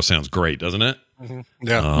 COVID 0 sounds great, doesn't it? Mm-hmm.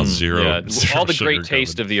 Yeah, zero. Yeah. All the great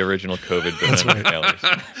taste of the original COVID. That's right.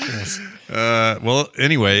 Yes. Well,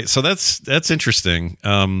 anyway, so that's interesting.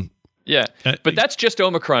 Yeah, but that's just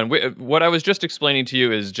Omicron. What I was just explaining to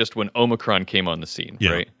you is just when Omicron came on the scene,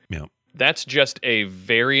 right? Yeah, that's just a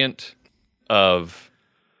variant of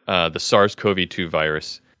the SARS-CoV-2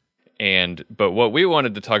 virus, but what we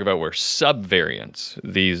wanted to talk about were subvariants.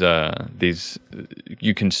 These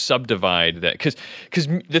you can subdivide that because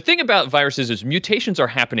the thing about viruses is mutations are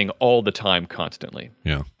happening all the time, constantly.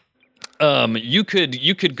 Yeah. You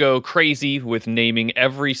could go crazy with naming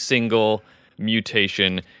every single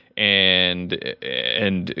mutation and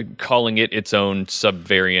calling it its own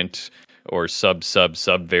subvariant or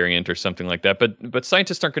subvariant or something like that. But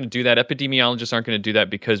scientists aren't going to do that. Epidemiologists aren't going to do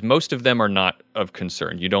that because most of them are not of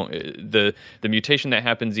concern. The mutation that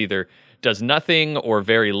happens either does nothing or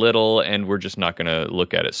very little, and we're just not going to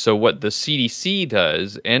look at it. So what the CDC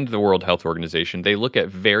does and the World Health Organization, they look at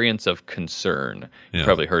variants of concern. You've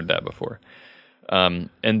probably heard that before.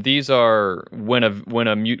 And these are when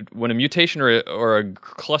a mutation or a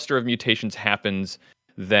cluster of mutations happens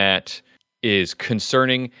that is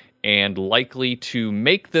concerning and likely to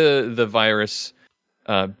make the virus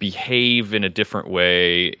behave in a different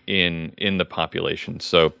way in the population.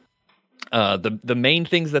 So the main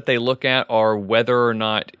things that they look at are whether or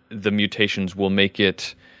not the mutations will make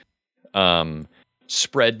it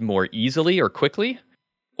spread more easily or quickly,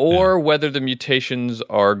 or whether the mutations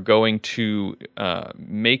are going to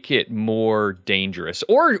make it more dangerous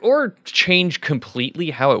or change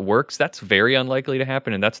completely how it works. That's very unlikely to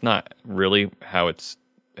happen, and that's not really how it's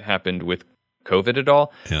happened with COVID at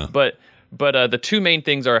all. Yeah. But the two main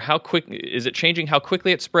things are how quick is it changing, how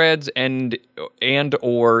quickly it spreads, and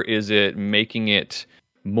or is it making it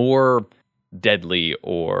more deadly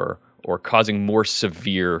or causing more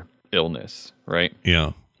severe illness, right?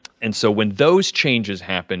 Yeah. And so when those changes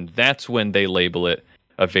happen, that's when they label it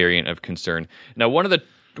a variant of concern. Now, one of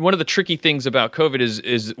the tricky things about COVID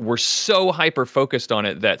is we're so hyper focused on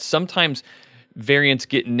it that sometimes variants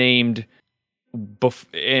get named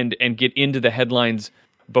and get into the headlines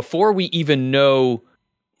before we even know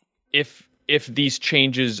if these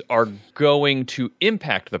changes are going to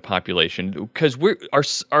impact the population, because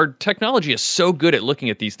our technology is so good at looking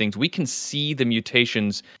at these things. We can see the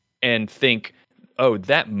mutations and think, oh,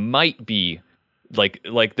 that might be like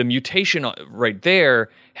the mutation right there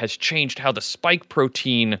has changed how the spike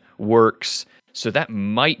protein works So that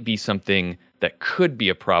might be something that could be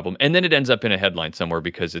a problem. And then it ends up in a headline somewhere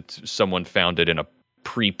because someone found it in a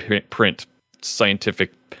pre-print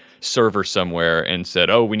scientific server somewhere and said,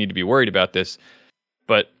 "Oh, we need to be worried about this."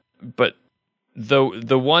 But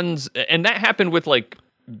the ones, and that happened with like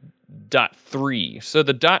 .3. So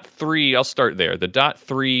the .3, I'll start there. The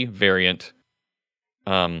 .3 variant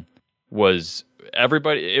was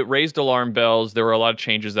it raised alarm bells. There were a lot of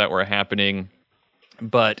changes that were happening,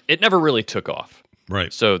 but it never really took off.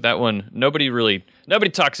 Right. So that one, nobody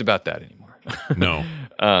talks about that anymore. No.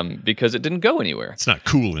 Because it didn't go anywhere. It's not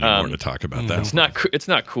cool anymore to talk about that. It's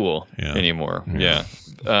not cool anymore. Yeah.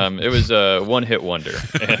 It was a one-hit wonder,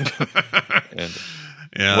 and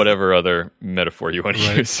whatever other metaphor you want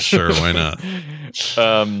to use. Sure, why not?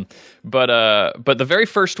 But the very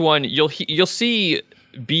first one, you'll see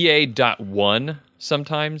BA.1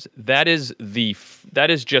 sometimes. That is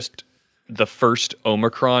just the first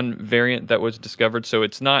Omicron variant that was discovered. So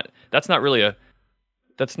that's not really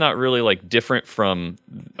like different from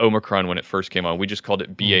Omicron when it first came on. We just called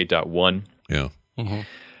it BA.1. Yeah.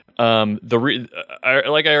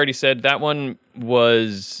 Like I already said, that one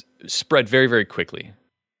was spread very, very quickly.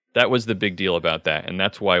 That was the big deal about that, and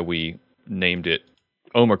that's why we named it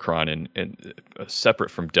Omicron and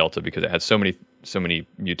separate from Delta, because it had so many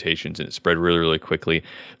mutations and it spread really, really quickly.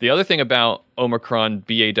 The other thing about Omicron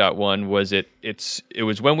BA.1 was it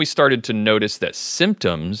was when we started to notice that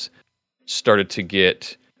symptoms started to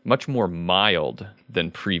get much more mild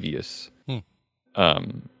than previous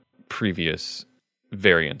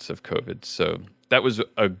variants of COVID. So that was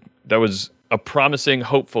a promising,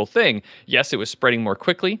 hopeful thing. Yes, it was spreading more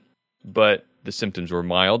quickly, but the symptoms were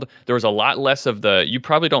mild. There was a lot less of you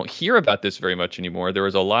probably don't hear about this very much anymore. There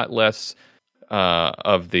was a lot less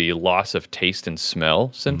of the loss of taste and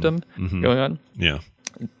smell symptom going on. Yeah.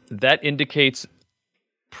 That indicates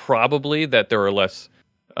probably that there are less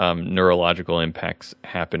neurological impacts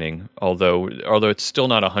happening, although it's still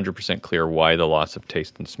not 100% clear why the loss of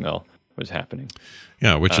taste and smell was happening.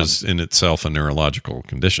 Yeah, which is in itself a neurological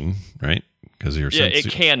condition, right? Because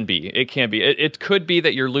it can be. It could be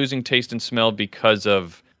that you're losing taste and smell because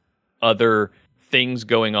of other things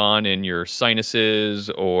going on in your sinuses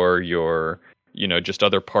or your, just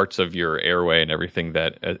other parts of your airway and everything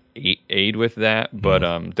that aid with that.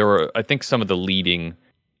 But there were, I think, some of the leading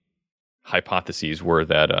hypotheses were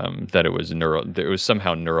that it was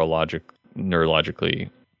somehow neurologically.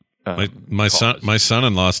 My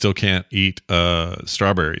son-in-law still can't eat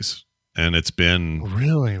strawberries, and it's been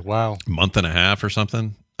really a month and a half or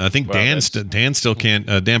something. I think Dan still can't.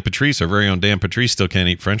 Dan Patrice, our very own Dan Patrice, still can't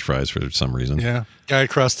eat French fries for some reason. Yeah, guy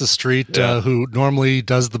across the street who normally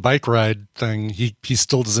does the bike ride thing, he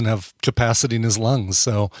still doesn't have capacity in his lungs,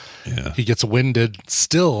 so he gets winded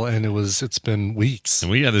still, and it's been weeks.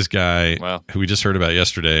 And we had this guy who we just heard about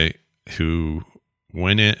yesterday who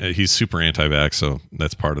went in. He's super anti-vax, so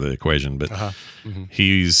that's part of the equation. But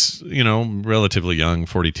he's relatively young,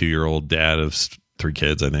 42-year-old dad of 3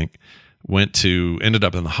 kids, I think. Ended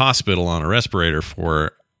up in the hospital on a respirator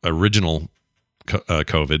for original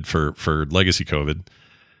COVID, for legacy COVID.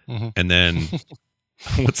 And then,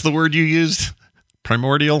 what's the word you used?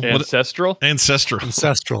 Primordial? Ancestral? Ancestral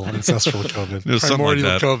COVID.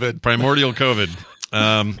 Primordial COVID. Primordial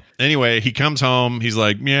COVID. Anyway, he comes home. He's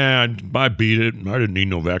like, yeah, I beat it. I didn't need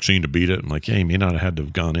no vaccine to beat it. I'm like, yeah, you may not have had to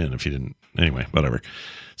have gone in if you didn't. Anyway, whatever.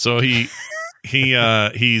 So he's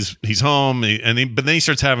home, but then he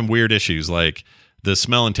starts having weird issues, like the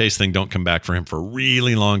smell and taste thing don't come back for him for a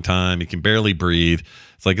really long time. He can barely breathe.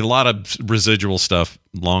 It's like a lot of residual stuff,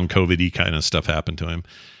 long COVID-y kind of stuff happened to him.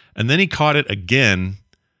 And then he caught it again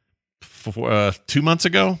 2 months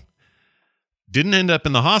ago. Didn't end up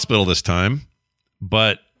in the hospital this time,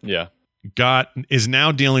 but is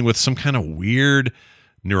now dealing with some kind of weird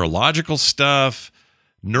neurological stuff,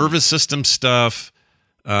 nervous system stuff.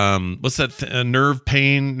 What's that nerve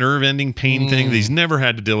ending pain thing that he's never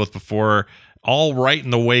had to deal with before, all right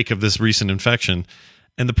in the wake of this recent infection.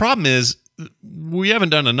 And the problem is we haven't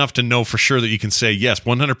done enough to know for sure that you can say, yes,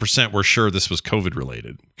 100% we're sure this was COVID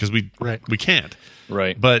related, because we can't.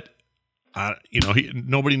 Right. But,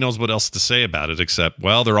 nobody knows what else to say about it except,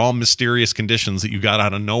 well, they're all mysterious conditions that you got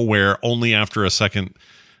out of nowhere only after a second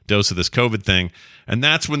dose of this COVID thing. And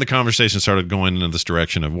that's when the conversation started going into this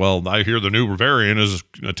direction of, well, I hear the new variant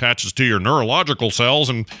attaches to your neurological cells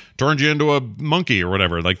and turns you into a monkey or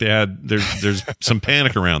whatever. Like there's some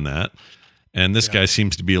panic around that. And this guy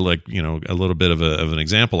seems to be like, a little bit of an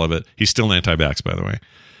example of it. He's still anti-vax, by the way.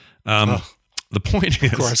 The point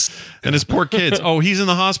is, and his poor kids, he's in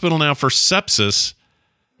the hospital now for sepsis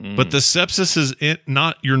But the sepsis is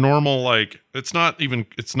not your normal, like, it's not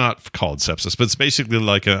called sepsis, but it's basically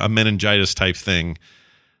like a meningitis type thing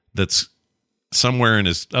that's somewhere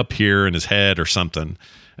up here in his head or something.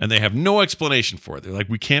 And they have no explanation for it. They're like,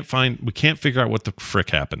 we can't figure out what the frick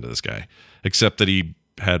happened to this guy, except that he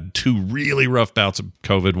had 2 really rough bouts of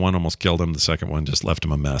COVID. One almost killed him. The second one just left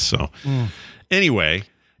him a mess. So anyway,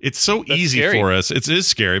 it's so easy for us. It is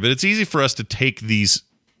scary, but it's easy for us to take these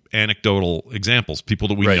anecdotal examples, people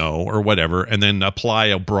that we know or whatever, and then apply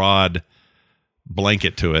a broad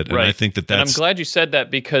blanket to it. And I think that's... And I'm glad you said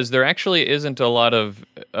that, because there actually isn't a lot of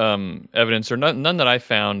evidence, or none that I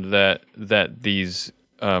found, that these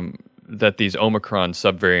Omicron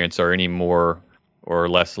subvariants are any more or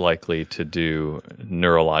less likely to do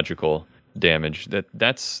neurological damage.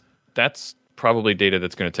 That's probably data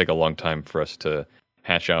that's going to take a long time for us to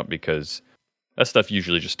hash out, because that stuff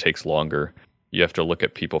usually just takes longer. You have to look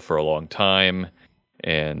at people for a long time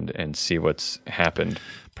and see what's happened.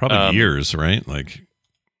 Probably years, right? Like,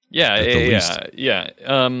 yeah.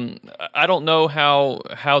 I don't know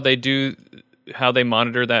how they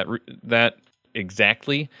monitor that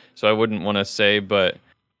exactly, so I wouldn't want to say, but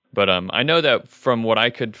I know that from what I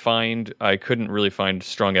could find, I couldn't really find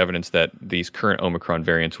strong evidence that these current Omicron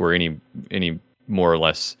variants were any more or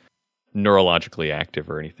less neurologically active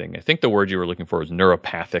or anything. I think the word you were looking for was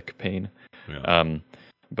neuropathic pain. Yeah.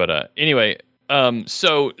 Anyway,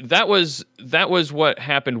 so that was what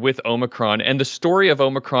happened with Omicron, and the story of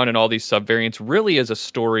Omicron and all these subvariants really is a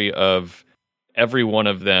story of every one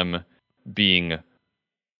of them being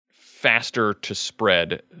faster to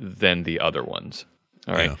spread than the other ones.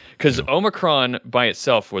 All right, because Omicron by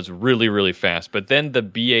itself was really, really fast, but then the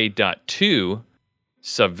BA.2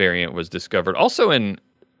 subvariant was discovered also in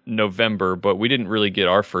November, but we didn't really get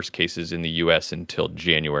our first cases in the U.S. until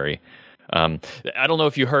January. I don't know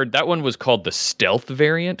if you heard, that one was called the stealth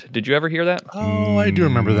variant. Did you ever hear that? Oh, I do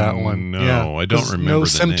remember that one. No, I don't remember. No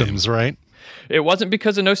symptoms, right? It wasn't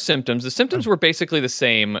because of no symptoms. The symptoms were basically the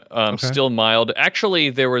same, still mild. Actually,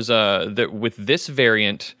 there was with this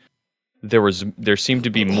variant, there seemed to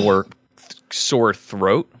be more sore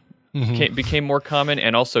throat. Became more common,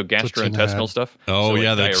 and also gastrointestinal stuff. Oh, so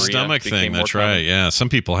yeah, that stomach thing. That's right. Yeah, some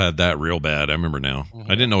people had that real bad. I remember now.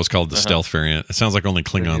 I didn't know it was called the stealth variant. It sounds like only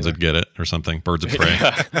Klingons would get it or something. Birds of prey.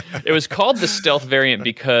 It was called the stealth variant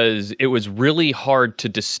because it was really hard to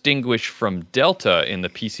distinguish from Delta in the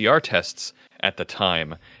PCR tests at the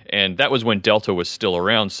time. And that was when Delta was still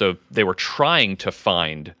around. So they were trying to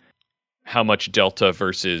find how much Delta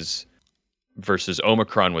versus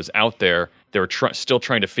Omicron was out there. They were still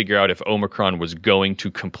trying to figure out if Omicron was going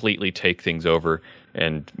to completely take things over,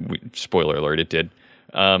 and spoiler alert, it did.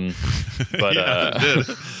 But it did.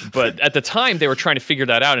 But at the time, they were trying to figure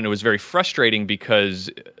that out, and it was very frustrating because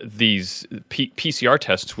these PCR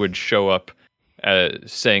tests would show up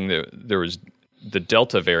saying that there was the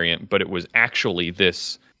Delta variant, but it was actually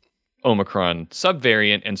this Omicron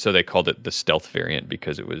subvariant, and so they called it the stealth variant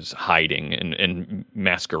because it was hiding and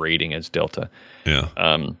masquerading as Delta. Yeah.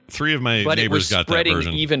 3 of my but neighbors got that version. But it was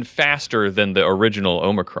spreading even faster than the original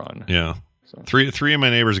Omicron. Yeah. So. Three of my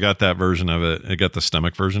neighbors got that version of it. They got the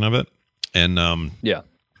stomach version of it. And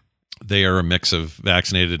they are a mix of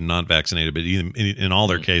vaccinated and non-vaccinated, but in all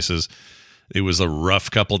their cases, it was a rough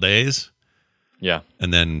couple days. Yeah.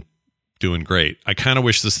 And then doing great. I kind of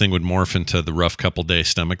wish this thing would morph into the rough couple day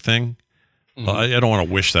stomach thing. Well, I don't want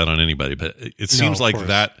to wish that on anybody, but it seems like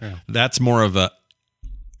that's more of a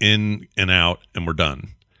in and out and we're done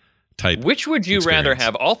type. Which would you rather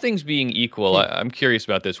have? All things being equal, I'm curious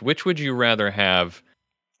about this. Which would you rather have?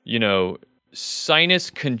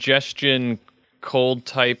 Sinus congestion, cold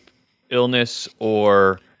type illness,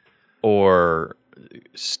 or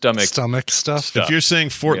stomach stuff. If you're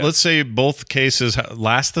saying let's say both cases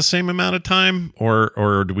last the same amount of time,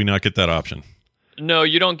 or do we not get that option? No,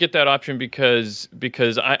 you don't get that option because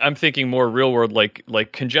I'm thinking more real world,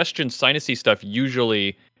 like congestion, sinusy stuff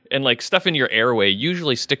usually, and like stuff in your airway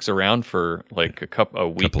usually sticks around for like a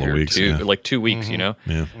week or weeks, two, like 2 weeks,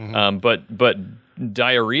 But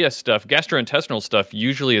diarrhea stuff, gastrointestinal stuff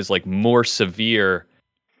usually is like more severe.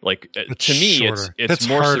 Like to me, it's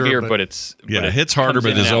more severe, but it hits harder,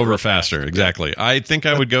 but is over faster. Exactly. I think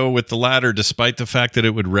I would go with the latter, despite the fact that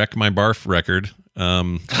it would wreck my barf record.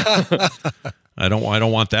 I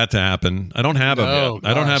don't want that to happen. I don't have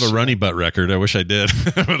a runny butt record. I wish I did,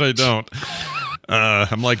 but I don't.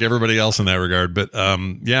 I'm like everybody else in that regard. But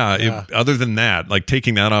other than that, like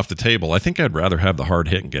taking that off the table, I think I'd rather have the hard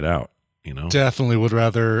hit and get out. You know, definitely would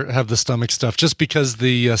rather have the stomach stuff, just because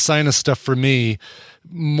the sinus stuff for me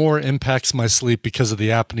more impacts my sleep because of the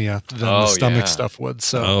apnea than the stomach stuff would.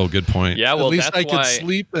 So, oh, good point. Yeah, well, at least that's I could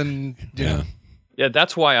sleep and Yeah,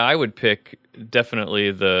 that's why I would pick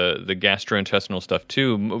definitely the gastrointestinal stuff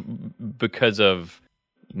too, because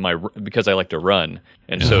I like to run,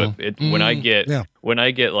 and so when I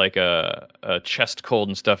get like a chest cold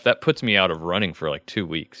and stuff, that puts me out of running for like 2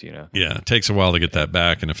 weeks. You know. Yeah, it takes a while to get that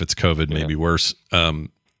back, and if it's COVID, maybe worse.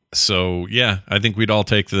 So yeah, I think we'd all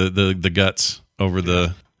take the guts over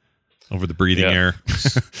the breathing air.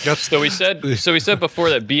 So we said before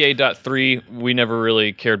that BA.3, we never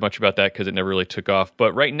really cared much about that because it never really took off.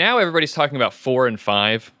 But right now, everybody's talking about 4 and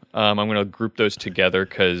 5. I'm going to group those together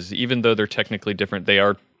because even though they're technically different, they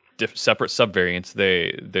are separate subvariants.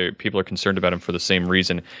 They people are concerned about them for the same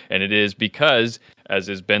reason, and it is because, as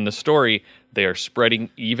has been the story, they are spreading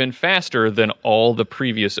even faster than all the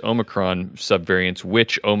previous Omicron subvariants,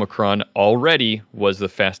 which Omicron already was the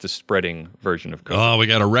fastest spreading version of COVID. Oh, we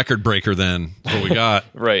got a record breaker then. That's what we got.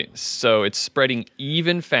 Right. So it's spreading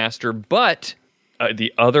even faster, but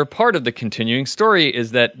the other part of the continuing story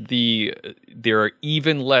is that there are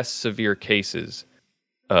even less severe cases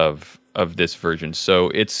of this version. So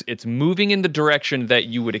it's moving in the direction that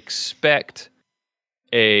you would expect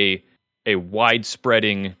a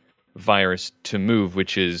widespreading virus to move,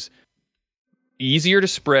 which is easier to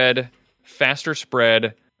spread, faster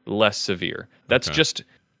spread, less severe. That's just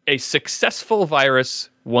a successful virus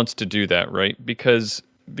wants to do that, right? Because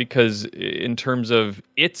in terms of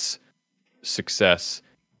its success,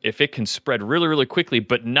 if it can spread really, really quickly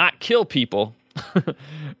but not kill people,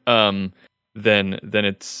 then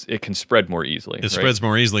it can spread more easily. It spreads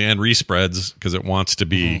more easily and respreads because it wants to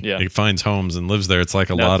be. It finds homes and lives there. It's like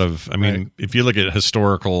a lot of. I mean, if you look at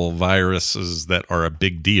historical viruses that are a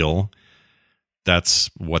big deal, that's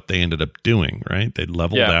what they ended up doing, right? They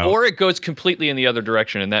leveled out. Or it goes completely in the other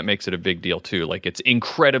direction, and that makes it a big deal too. Like it's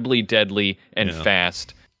incredibly deadly and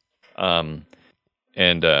fast. We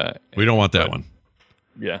don't want that one.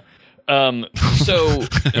 Yeah. So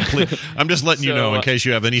I'm just letting you know in case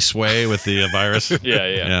you have any sway with the virus.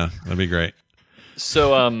 Yeah, that'd be great.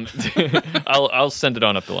 So I'll send it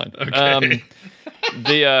on up the line. Okay.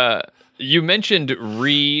 You mentioned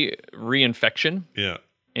reinfection. Yeah.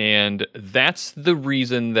 And that's the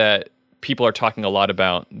reason that people are talking a lot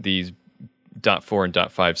about these .4 and .5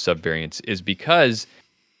 subvariants, is because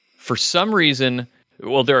for some reason,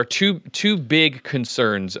 well, there are two big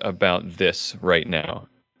concerns about this right now.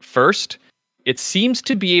 First, it seems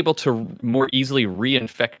to be able to more easily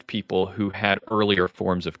reinfect people who had earlier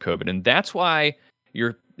forms of COVID, and that's why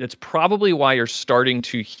it's probably why you're starting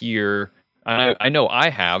to hear. I know I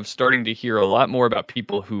have starting to hear a lot more about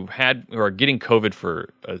people who are getting COVID for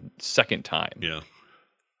a second time. Yeah,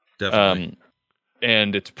 definitely.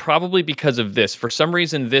 And it's probably because of this. For some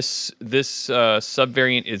reason, this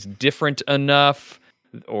subvariant is different enough,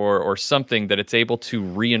 or something, that it's able to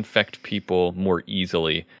reinfect people more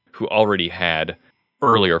easily who already had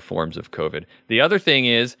earlier forms of COVID. The other thing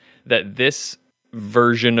is that this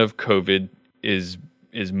version of COVID is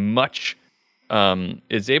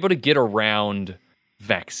able to get around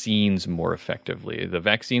vaccines more effectively. The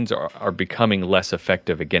vaccines are becoming less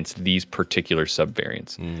effective against these particular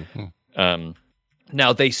subvariants. Mm-hmm.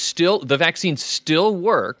 Now the vaccines still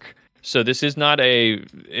work. So this is not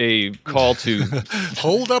a call to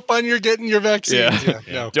hold up on getting your vaccines. Yeah.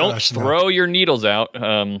 No, don't throw your needles out.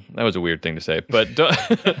 That was a weird thing to say, but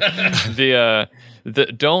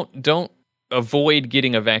don't avoid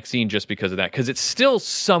getting a vaccine just because of that, because it's still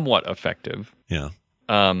somewhat effective. Yeah.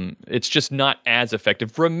 It's just not as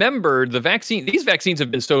effective. Remember, these vaccines have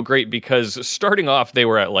been so great because starting off they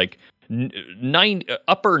were at like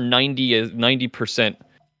upper 90%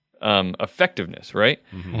 effectiveness, right?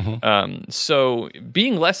 Mm-hmm. So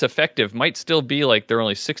being less effective might still be like they're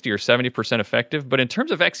only 60 or 70% effective, but in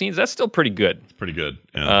terms of vaccines, that's still pretty good. Pretty good.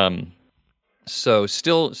 Yeah. So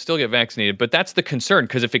still get vaccinated, but that's the concern,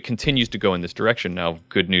 because if it continues to go in this direction, now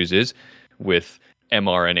good news is with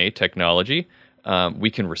mRNA technology,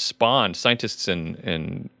 we can respond. Scientists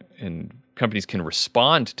and companies can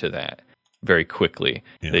respond to that very quickly.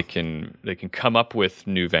 Yeah. They can come up with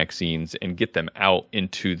new vaccines and get them out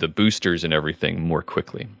into the boosters and everything more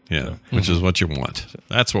quickly. Yeah, which is what you want.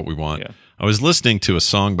 That's what we want. Yeah. I was listening to a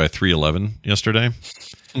song by 311 yesterday.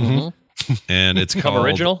 Mm-hmm. And it's called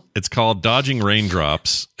original. It's called "Dodging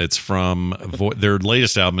Raindrops." It's from their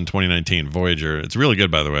latest album in 2019, Voyager. It's really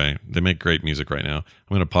good, by the way. They make great music right now. I'm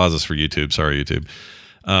going to pause this for YouTube. Sorry, YouTube.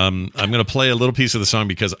 I'm going to play a little piece of the song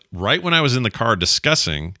because right when I was in the car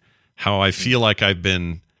discussing how I feel like I've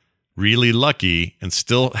been really lucky and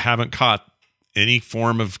still haven't caught any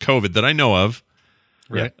form of COVID that I know of.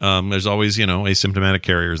 Right. There's always, asymptomatic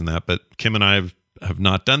carriers and that, but Kim and I have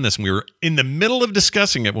not done this. And we were in the middle of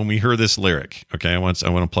discussing it when we heard this lyric. Okay, I want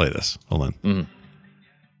to play this. Hold on.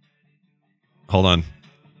 Hold on.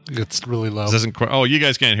 It's really low. This isn't quite. Oh, you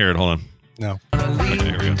guys can't hear it. Hold on. No. Okay,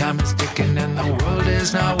 here we go. Time is ticking and the world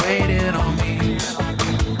is not waiting on me.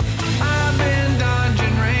 I've been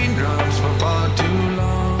dodging raindrops for far too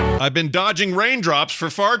long. I've been dodging raindrops for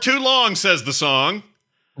far too long, says the song.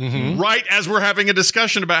 Right as we're having a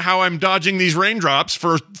discussion about how I'm dodging these raindrops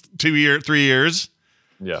for 3 years.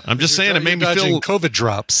 Yeah. I'm just saying it made me dodging feel COVID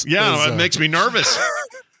drops. Yeah, it makes me nervous.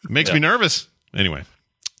 It makes me nervous. Anyway,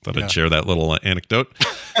 thought I'd share that little anecdote.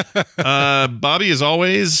 Bobby, as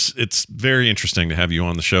always, it's very interesting to have you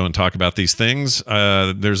on the show and talk about these things.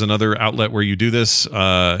 There's another outlet where you do this in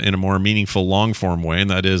a more meaningful, long-form way, and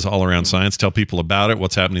that is All Around Science. Tell people about it,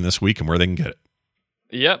 what's happening this week, and where they can get it.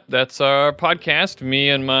 Yep, that's our podcast. Me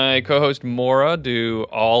and my co-host Maura do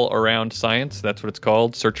All Around Science. That's what it's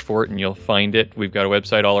called. Search for it and you'll find it. We've got a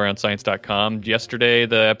website, allaroundscience.com. Yesterday,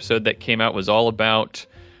 the episode that came out was all about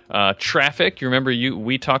traffic. You remember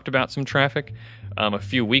we talked about some traffic a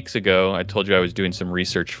few weeks ago. I told you I was doing some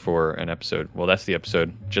research for an episode. Well, that's the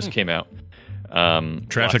episode. Just came out.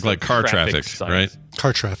 Traffic like car traffic, right?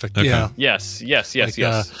 Car traffic, Okay. yeah. Yes.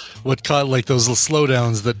 What caught like those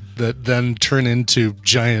slowdowns that then turn into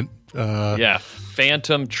giant.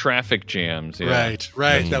 Phantom traffic jams. Yeah.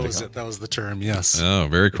 Right. That was it. That was the term. Yes. Oh,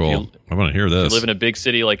 very cool. I want to hear this. If you live in a big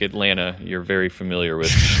city like Atlanta, you're very familiar with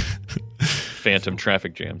phantom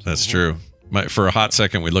traffic jams. That's true. For a hot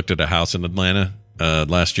second, we looked at a house in Atlanta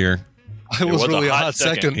last year. It was really a hot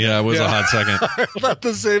second. Yeah, it was a hot second. Not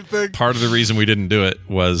the same thing. Part of the reason we didn't do it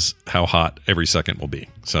was how hot every second will be.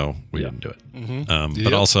 So we didn't do it.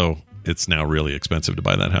 But also, it's now really expensive to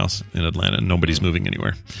buy that house in Atlanta, and nobody's moving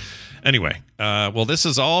anywhere. Anyway, well, this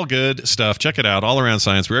is all good stuff. Check it out, All Around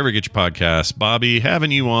Science, wherever you get your podcasts. Bobby,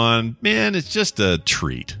 having you on, man, it's just a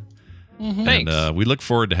treat. Thanks. And we look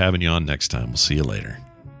forward to having you on next time. We'll see you later.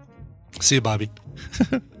 See you, Bobby.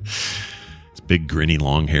 Big, grinny,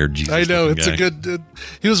 long-haired Jesus. I know. It's guy. a good...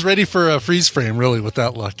 he was ready for a freeze frame, really, with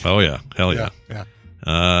that look. Oh, yeah. Hell yeah. Yeah.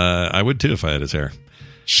 I would, too, if I had his hair.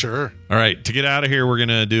 Sure. All right. To get out of here, we're going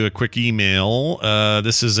to do a quick email.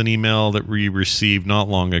 This is an email that we received not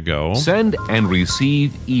long ago. Send and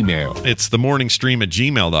receive email. It's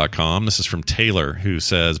themorningstream@gmail.com. This is from Taylor, who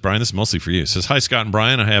says, Brian, this is mostly for you. It says, hi, Scott and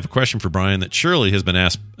Brian. I have a question for Brian that surely has been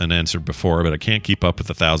asked and answered before, but I can't keep up with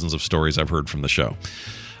the thousands of stories I've heard from the show.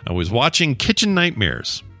 I was watching Kitchen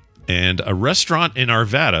Nightmares, and a restaurant in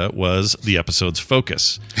Arvada was the episode's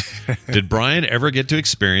focus. Did Brian ever get to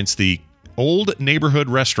experience the old neighborhood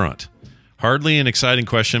restaurant? Hardly an exciting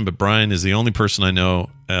question, but Brian is the only person I know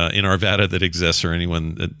in Arvada that exists, or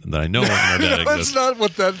anyone that I know in Arvada exists. That's not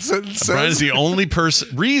what that sentence says. Brian is the only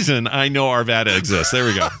reason I know Arvada exists. There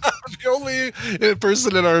we go. The only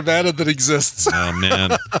person in Arvada that exists. Oh,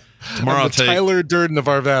 man. Tomorrow I'll tell you. Tyler Durden of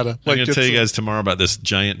Arvada. I'm going to tell you guys tomorrow about this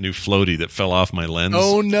giant new floaty that fell off my lens.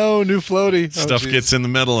 Oh, no. New floaty. Stuff gets in the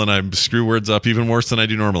middle, and I screw words up even worse than I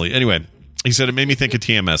do normally. Anyway, he said it made me think of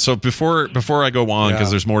TMS. So before I go on,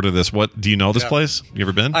 because there's more to this, do you know this place? You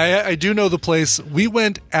ever been? I do know the place. We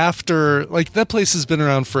went after, that place has been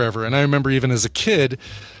around forever. And I remember even as a kid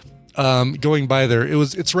going by there.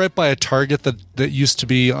 It's right by a Target that used to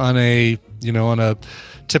be on a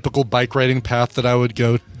typical bike riding path that I would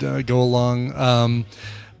go along.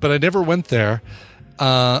 But I never went there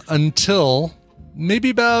until maybe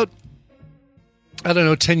about,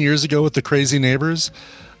 10 years ago with the Crazy Neighbors.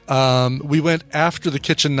 We went after the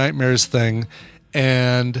Kitchen Nightmares thing,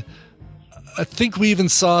 and I think we even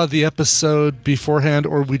saw the episode beforehand,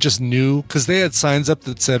 or we just knew because they had signs up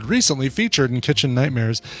that said recently featured in Kitchen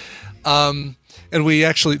Nightmares. And we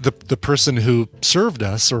actually, the person who served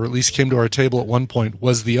us, or at least came to our table at one point,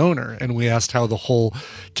 was the owner. And we asked how the whole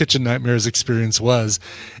Kitchen Nightmares experience was.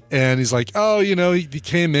 And he's like, he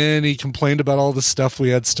came in, he complained about all the stuff we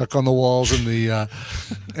had stuck on the walls and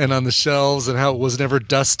and on the shelves, and how it was never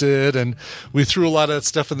dusted. And we threw a lot of that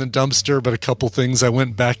stuff in the dumpster, but a couple things I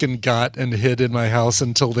went back and got and hid in my house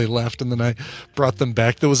until they left. And then I brought them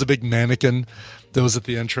back. There was a big mannequin that was at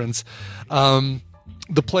the entrance.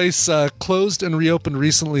 The place closed and reopened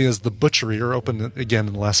recently as The Butchery, or opened again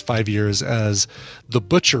in the last 5 years as The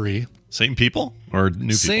Butchery. Same people or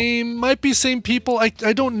new people? Might be same people. I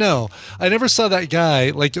don't know. I never saw that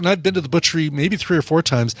guy. And I've been to The Butchery maybe 3 or 4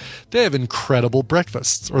 times. They have incredible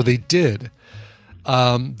breakfasts, or they did.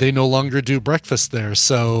 They no longer do breakfast there.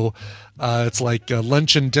 So It's like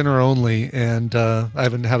lunch and dinner only, and I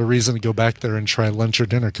haven't had a reason to go back there and try lunch or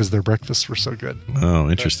dinner because their breakfasts were so good. Oh,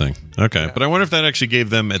 interesting. Okay, but I wonder if that actually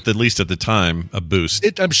gave them, at least at the time, a boost.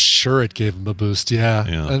 I'm sure it gave them a boost. Yeah.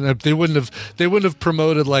 And they wouldn't have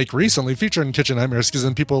promoted like recently featuring Kitchen Nightmares, because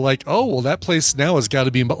then people are like, oh, well, that place now has got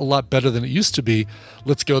to be a lot better than it used to be.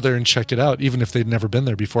 Let's go there and check it out, even if they'd never been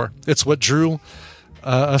there before. It's what drew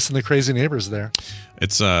us and the crazy neighbors there.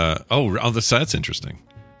 It's that's interesting.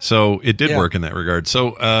 So it did work in that regard.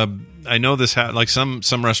 So I know this like some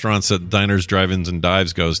restaurants that diners, drive-ins, and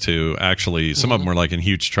dives goes to, actually some of them were like in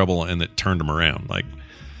huge trouble, and it turned them around, like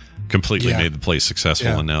completely made the place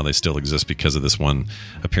successful, and now they still exist because of this one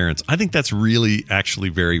appearance. I think that's really actually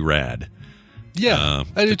very rad. Yeah,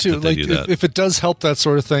 I do too. Like if it does help that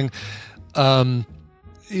sort of thing.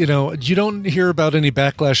 You don't hear about any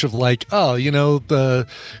backlash of like, the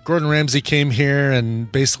Gordon Ramsay came here and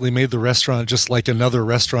basically made the restaurant just like another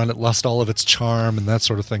restaurant. It lost all of its charm and that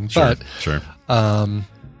sort of thing. Sure, but, I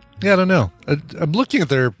don't know. I'm looking at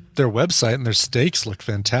their website, and their steaks look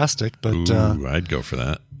fantastic. But I'd go for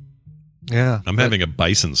that. Yeah, I'm having a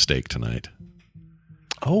bison steak tonight.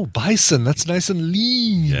 Oh, bison! That's nice and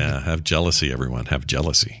lean. Yeah, have jealousy, everyone. Have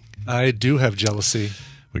jealousy. I do have jealousy.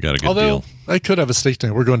 We got a good deal. I could have a steak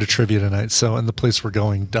tonight. We're going to trivia tonight, and the place we're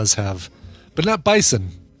going does have, but not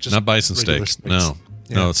bison. Just not bison steak. Steaks.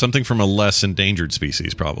 No. It's something from a less endangered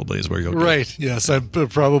species. Probably is where you'll go. Right. Yes.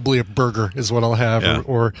 Probably a burger is what I'll have,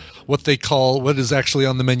 or what they call, what is actually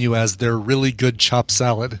on the menu as their really good chopped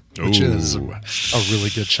salad, which is a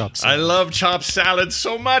really good chopped salad. I love chopped salad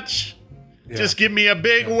so much. Yeah. Just give me a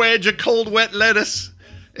big wedge of cold wet lettuce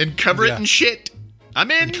and cover it in shit.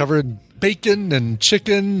 I'm in. And cover it in bacon and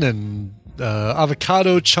chicken and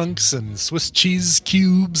avocado chunks and Swiss cheese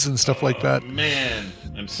cubes and stuff like that. Man,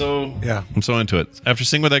 I'm so into it. After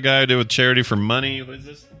seeing what that guy did with Charity for Money, what is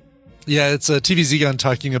this? Yeah, it's a TV Zegon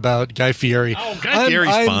talking about Guy Fieri. Oh, Guy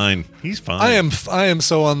Fieri's fine. He's fine. I am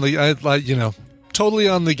so on the totally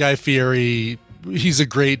on the Guy Fieri. He's a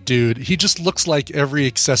great dude. He just looks like every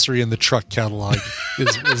accessory in the truck catalog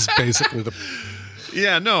is basically the.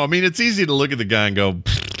 Yeah, no, I mean, it's easy to look at the guy and go,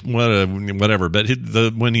 whatever. But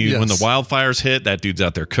when the wildfires hit, that dude's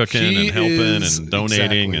out there cooking and helping and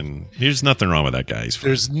donating, and there's nothing wrong with that guy.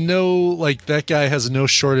 There's that guy has no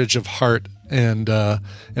shortage of heart and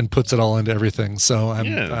puts it all into everything. So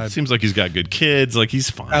it seems like he's got good kids. Like, he's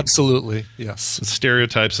fine. Absolutely, yes.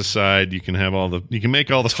 Stereotypes aside, you can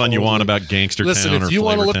make all the fun you want about Gangster Listen, Town. if you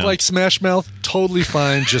want to look like Smash Mouth, totally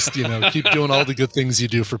fine. Just keep doing all the good things you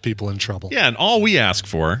do for people in trouble. Yeah, and all we ask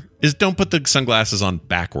for is don't put the sunglasses on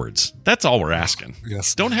backwards. That's all we're asking.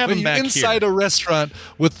 Yes, don't have them back inside a restaurant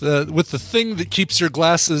with the thing that keeps your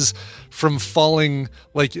glasses from falling,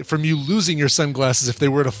 like from you losing your sunglasses if they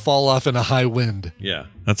were to fall off in a high wind. Yeah,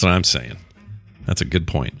 that's what I'm saying. That's a good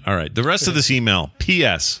point. All right, the rest of this email.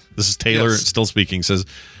 P.S. This is Taylor still speaking. Says,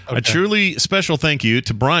 a truly special thank you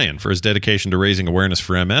to Brian for his dedication to raising awareness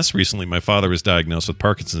for MS. Recently, my father was diagnosed with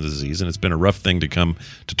Parkinson's disease, and it's been a rough thing to come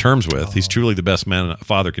to terms with. He's truly the best man a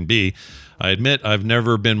father can be. I admit I've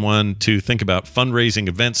never been one to think about fundraising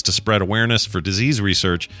events to spread awareness for disease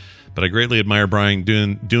research, but I greatly admire Brian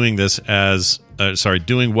doing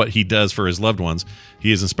what he does for his loved ones. He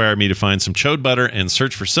has inspired me to find some chode butter and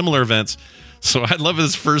search for similar events. So I'd love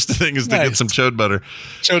his first thing is to get some chode butter.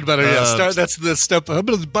 Chode butter, that's the step. I'm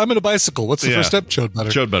in a bicycle. What's the first step? Chode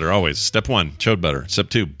butter. Chode butter, always. Step 1, chode butter. Step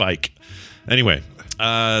 2, bike. Anyway,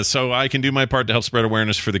 so I can do my part to help spread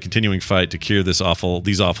awareness for the continuing fight to cure these awful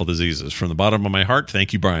diseases. From the bottom of my heart,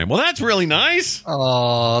 thank you, Brian. Well, that's really nice.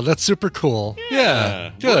 Oh, that's super cool. Yeah,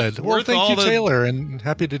 good. Well, thank you, Taylor, and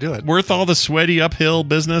happy to do it. Worth all the sweaty uphill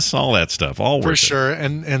business, all that stuff, all worth it. For sure.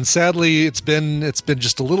 And sadly, it's been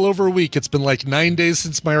just a little over a week. It's been like 9 days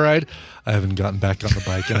since my ride. I haven't gotten back on the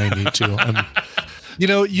bike, and I need to.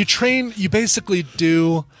 You basically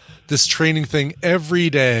do this training thing every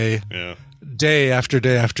day. Yeah. Day after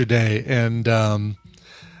day after day, and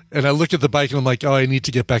I look at the bike and I'm like, oh, I need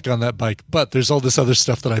to get back on that bike, but there's all this other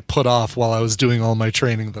stuff that I put off while I was doing all my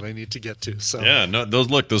training that I need to get to. So yeah, no, those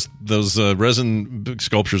resin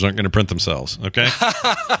sculptures aren't going to print themselves. Okay.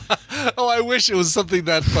 Oh, I wish it was something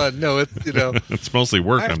that fun. No, it's mostly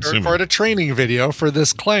work. I'm assuming. For a training video for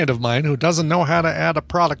this client of mine who doesn't know how to add a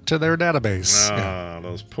product to their database.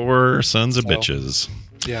 Those poor sons of bitches.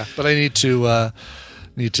 Yeah, but I need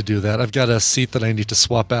to do that. I've got a seat that I need to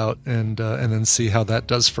swap out and then see how that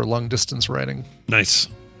does for long distance riding. Nice.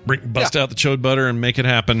 Bust out the chode butter and make it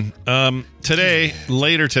happen.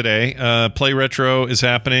 Later today, Play Retro is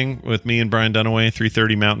happening with me and Brian Dunaway,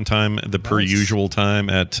 3:30 Mountain Time, the per usual time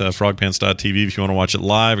at frogpants.tv. If you want to watch it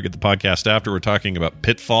live or get the podcast after, we're talking about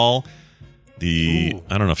Pitfall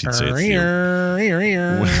I don't know if you'd say it's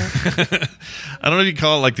I don't know if you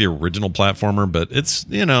call it like the original platformer, but it's,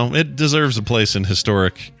 it deserves a place in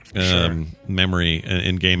historic memory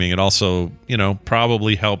in gaming. It also,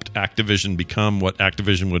 probably helped Activision become what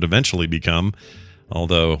Activision would eventually become,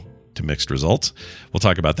 although to mixed results. We'll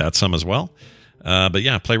talk about that some as well. But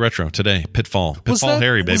yeah, play retro today. Pitfall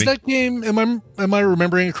Harry, baby. Was that game? Am I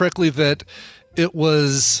remembering it correctly that it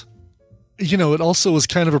was? It also was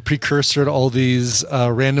kind of a precursor to all these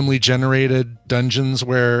randomly generated dungeons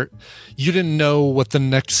where you didn't know what the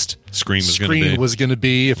next screen was going to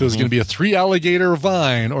be, if it was going to be a 3-alligator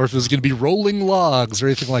vine or if it was going to be rolling logs or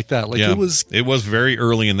anything like that. It was very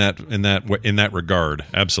early in that regard.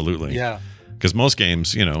 Absolutely. Yeah. Because most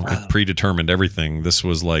games, it predetermined everything. This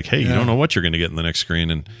was like, hey, you don't know what you're going to get in the next screen.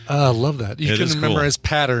 And I love that. You couldn't memorize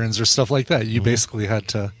patterns or stuff like that. You basically had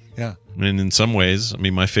to, yeah. And in some ways,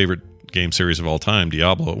 my favorite game series of all time,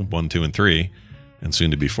 Diablo 1, 2, and 3, and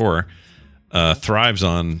soon to be 4, thrives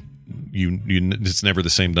on it's never the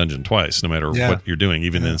same dungeon twice, no matter what you're doing.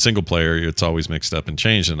 Even in single player, it's always mixed up and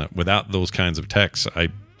changed. And without those kinds of techs,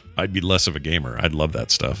 I'd be less of a gamer. I'd love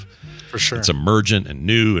that stuff. For sure. It's emergent and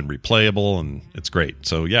new and replayable, and it's great.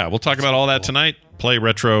 So yeah, we'll talk about all that tonight. Play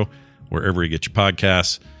retro wherever you get your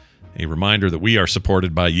podcasts. A reminder that we are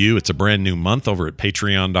supported by you. It's a brand new month over at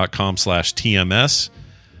patreon.com/TMS.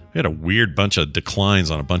 We had a weird bunch of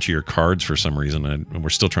declines on a bunch of your cards for some reason, and we're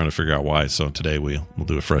still trying to figure out why. So today we'll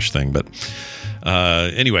do a fresh thing. But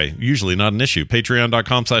anyway, usually not an issue.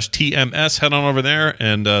 Patreon.com/TMS. Head on over there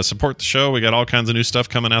and support the show. We got all kinds of new stuff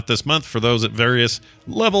coming out this month for those at various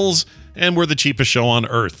levels, and we're the cheapest show on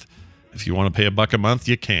earth. If you want to pay $1 a month,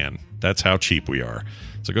 you can. That's how cheap we are.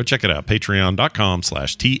 So go check it out.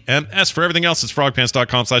 Patreon.com/TMS. For everything else, it's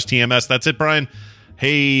frogpants.com/TMS. That's it, Brian.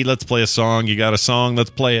 Hey, let's play a song. You got a song? Let's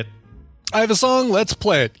play it. I have a song. Let's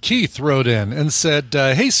play it. Keith wrote in and said,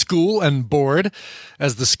 hey, school and board.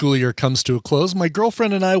 As the school year comes to a close, my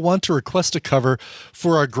girlfriend and I want to request a cover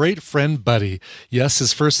for our great friend Buddy. Yes,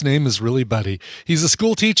 his first name is really Buddy. He's a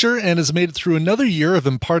school teacher and has made it through another year of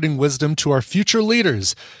imparting wisdom to our future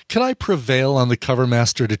leaders. Could I prevail on the cover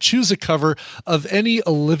master to choose a cover of any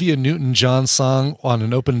Olivia Newton-John song on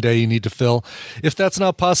an open day you need to fill? If that's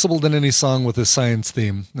not possible, then any song with a science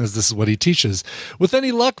theme, as this is what he teaches. With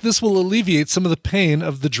any luck, this will alleviate some of the pain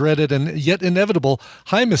of the dreaded and yet inevitable,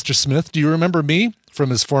 "Hi, Mr. Smith, do you remember me?" from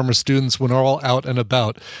his former students when all out and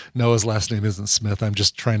about. No, his last name isn't Smith. I'm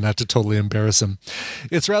just trying not to totally embarrass him.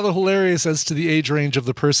 It's rather hilarious as to the age range of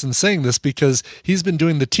the person saying this because he's been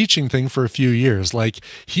doing the teaching thing for a few years. Like,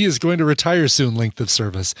 he is going to retire soon length of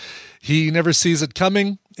service. He never sees it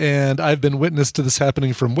coming, and I've been witness to this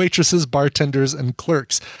happening from waitresses, bartenders, and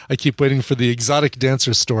clerks. I keep waiting for the exotic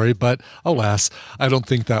dancer story, but alas, I don't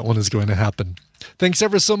think that one is going to happen. Thanks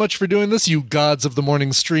ever so much for doing this, you gods of the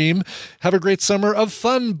morning stream. Have a great summer of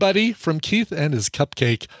fun, Buddy, from Keith and his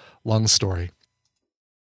cupcake. Long story.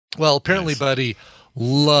 Well, apparently, nice. Buddy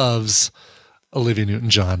loves Olivia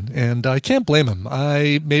Newton-John, and I can't blame him.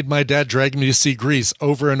 I made my dad drag me to see Grease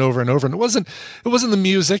over and over and over, and it wasn't the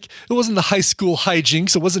music, it wasn't the high school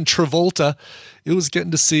hijinks, it wasn't Travolta. It was getting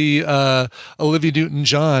to see Olivia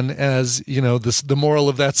Newton-John as, the moral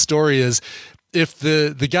of that story is, if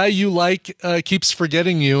the guy you like keeps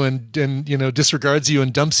forgetting you and disregards you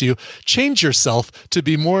and dumps you, change yourself to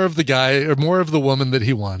be more of the guy or more of the woman that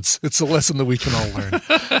he wants. It's a lesson that we can all learn.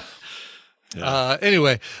 Yeah.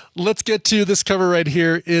 Anyway, let's get to this cover right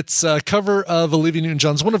here. It's a cover of Olivia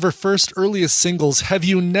Newton-John's, one of her first earliest singles, Have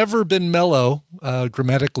You Never Been Mellow,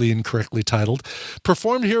 grammatically incorrectly titled,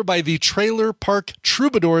 performed here by the Trailer Park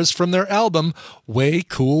Troubadours from their album, Way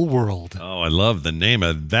Cool World. Oh, I love the name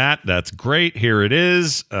of that. That's great. Here it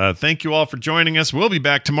is. Thank you all for joining us. We'll be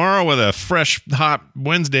back tomorrow with a fresh, hot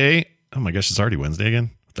Wednesday. Oh my gosh, it's already Wednesday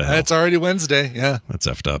again? What the hell? It's already Wednesday, yeah. That's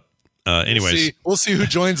effed up. Anyways, we'll see who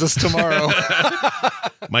joins us tomorrow.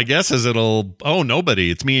 My guess is nobody.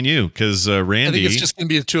 It's me and you because Randy. I think it's just going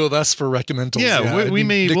to be the two of us for recommendals. Yeah, we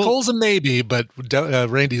may. Nicole's a maybe, but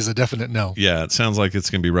Randy's a definite no. Yeah, it sounds like it's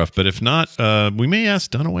going to be rough. But if not, we may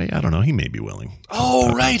ask Dunaway. I don't know. He may be willing.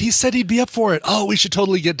 Oh, right. He said he'd be up for it. Oh, we should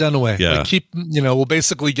totally get Dunaway. Yeah. We'll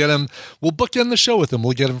basically get him. We'll bookend the show with him.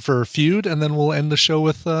 We'll get him for a feud, and then we'll end the show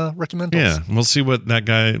with recommendals. Yeah, we'll see what that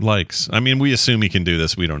guy likes. I mean, we assume he can do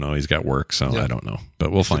this. We don't know. He's got work, so I don't know.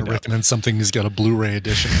 But we'll find out. Recommend something. He's got a Blu-ray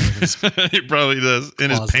edition. He probably does.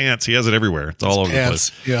 In his pants. He has it everywhere. It's all over the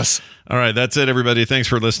place. Yes. All right. That's it, everybody. Thanks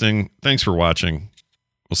for listening. Thanks for watching.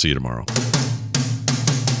 We'll see you tomorrow.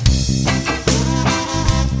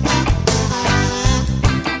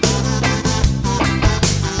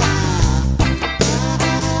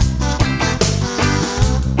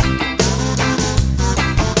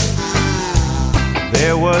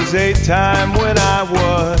 There was a time when I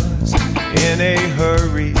was in a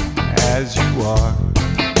hurry, as you are.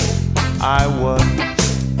 I was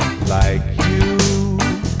like you.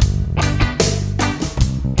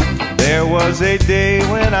 There was a day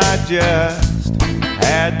when I just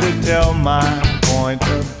had to tell my point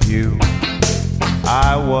of view.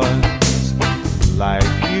 I was like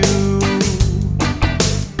you.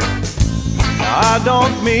 I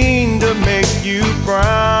don't mean to make you frown.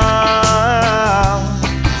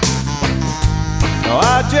 No,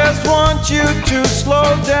 I just want you to slow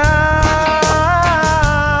down.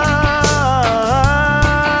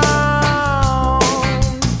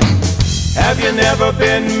 Have you never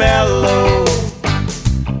been mellow?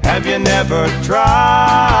 Have you never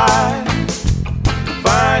tried to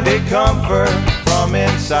find a comfort from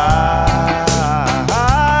inside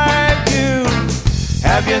you?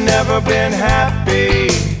 Have you never been happy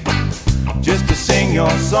just to sing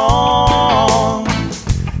your song?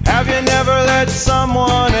 Have you never let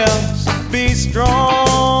someone else be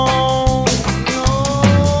strong?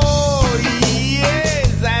 Oh,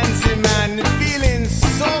 yes, Nancy, man, feeling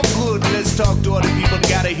so good. Let's talk to all the people that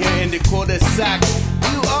got here in the cul-de-sac.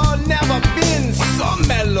 You all never been so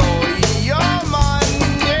mellow. Yeah, man,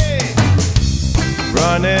 yeah.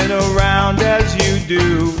 Running around as you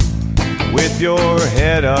do, with your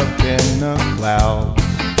head up in the clouds.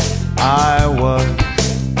 I was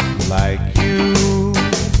like you.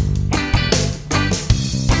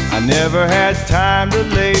 I never had time to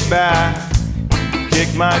lay back,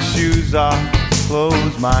 kick my shoes off,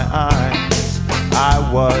 close my eyes. I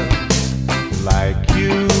was like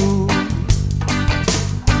you.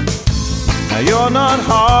 Now you're not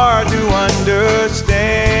hard to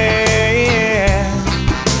understand.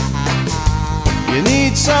 You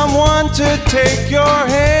need someone to take your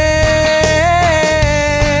hand.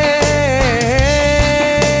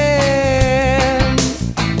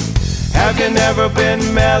 Have you never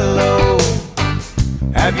been mellow?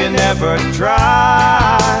 Have you never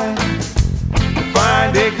tried to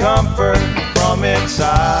find a comfort from inside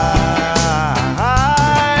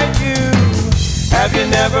you? Have you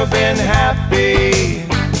never been happy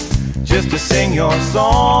just to sing your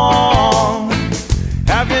song?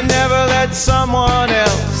 Have you never let someone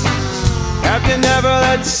else? Have you never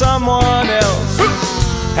let someone else?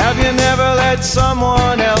 Have you never let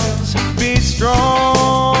someone else be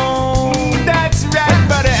strong? That's right,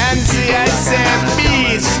 brother MC. I said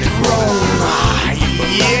be strong.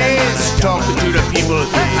 Yes, talking to the people.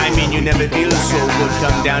 I mean, you never feel so good.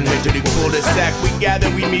 Come down here to the cul-de-sac. We gather,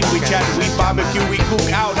 we meet, we chat, we barbecue, we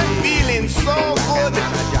cook out. Feeling so good.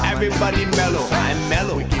 Everybody mellow. I'm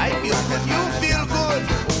mellow. I feel good. You feel good.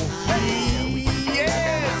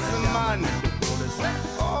 Yes, man.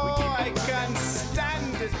 Oh, I can't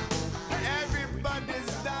stand it.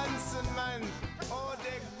 Everybody's dancing, man. Oh,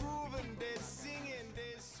 they're grooving, they're singing,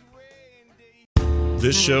 they're swaying.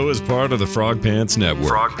 This show is part of the Frog Pants Network.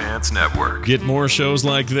 Frog Pants Network. Get more shows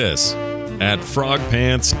like this at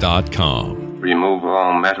frogpants.com. Remove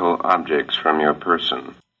all metal objects from your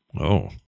person. Oh.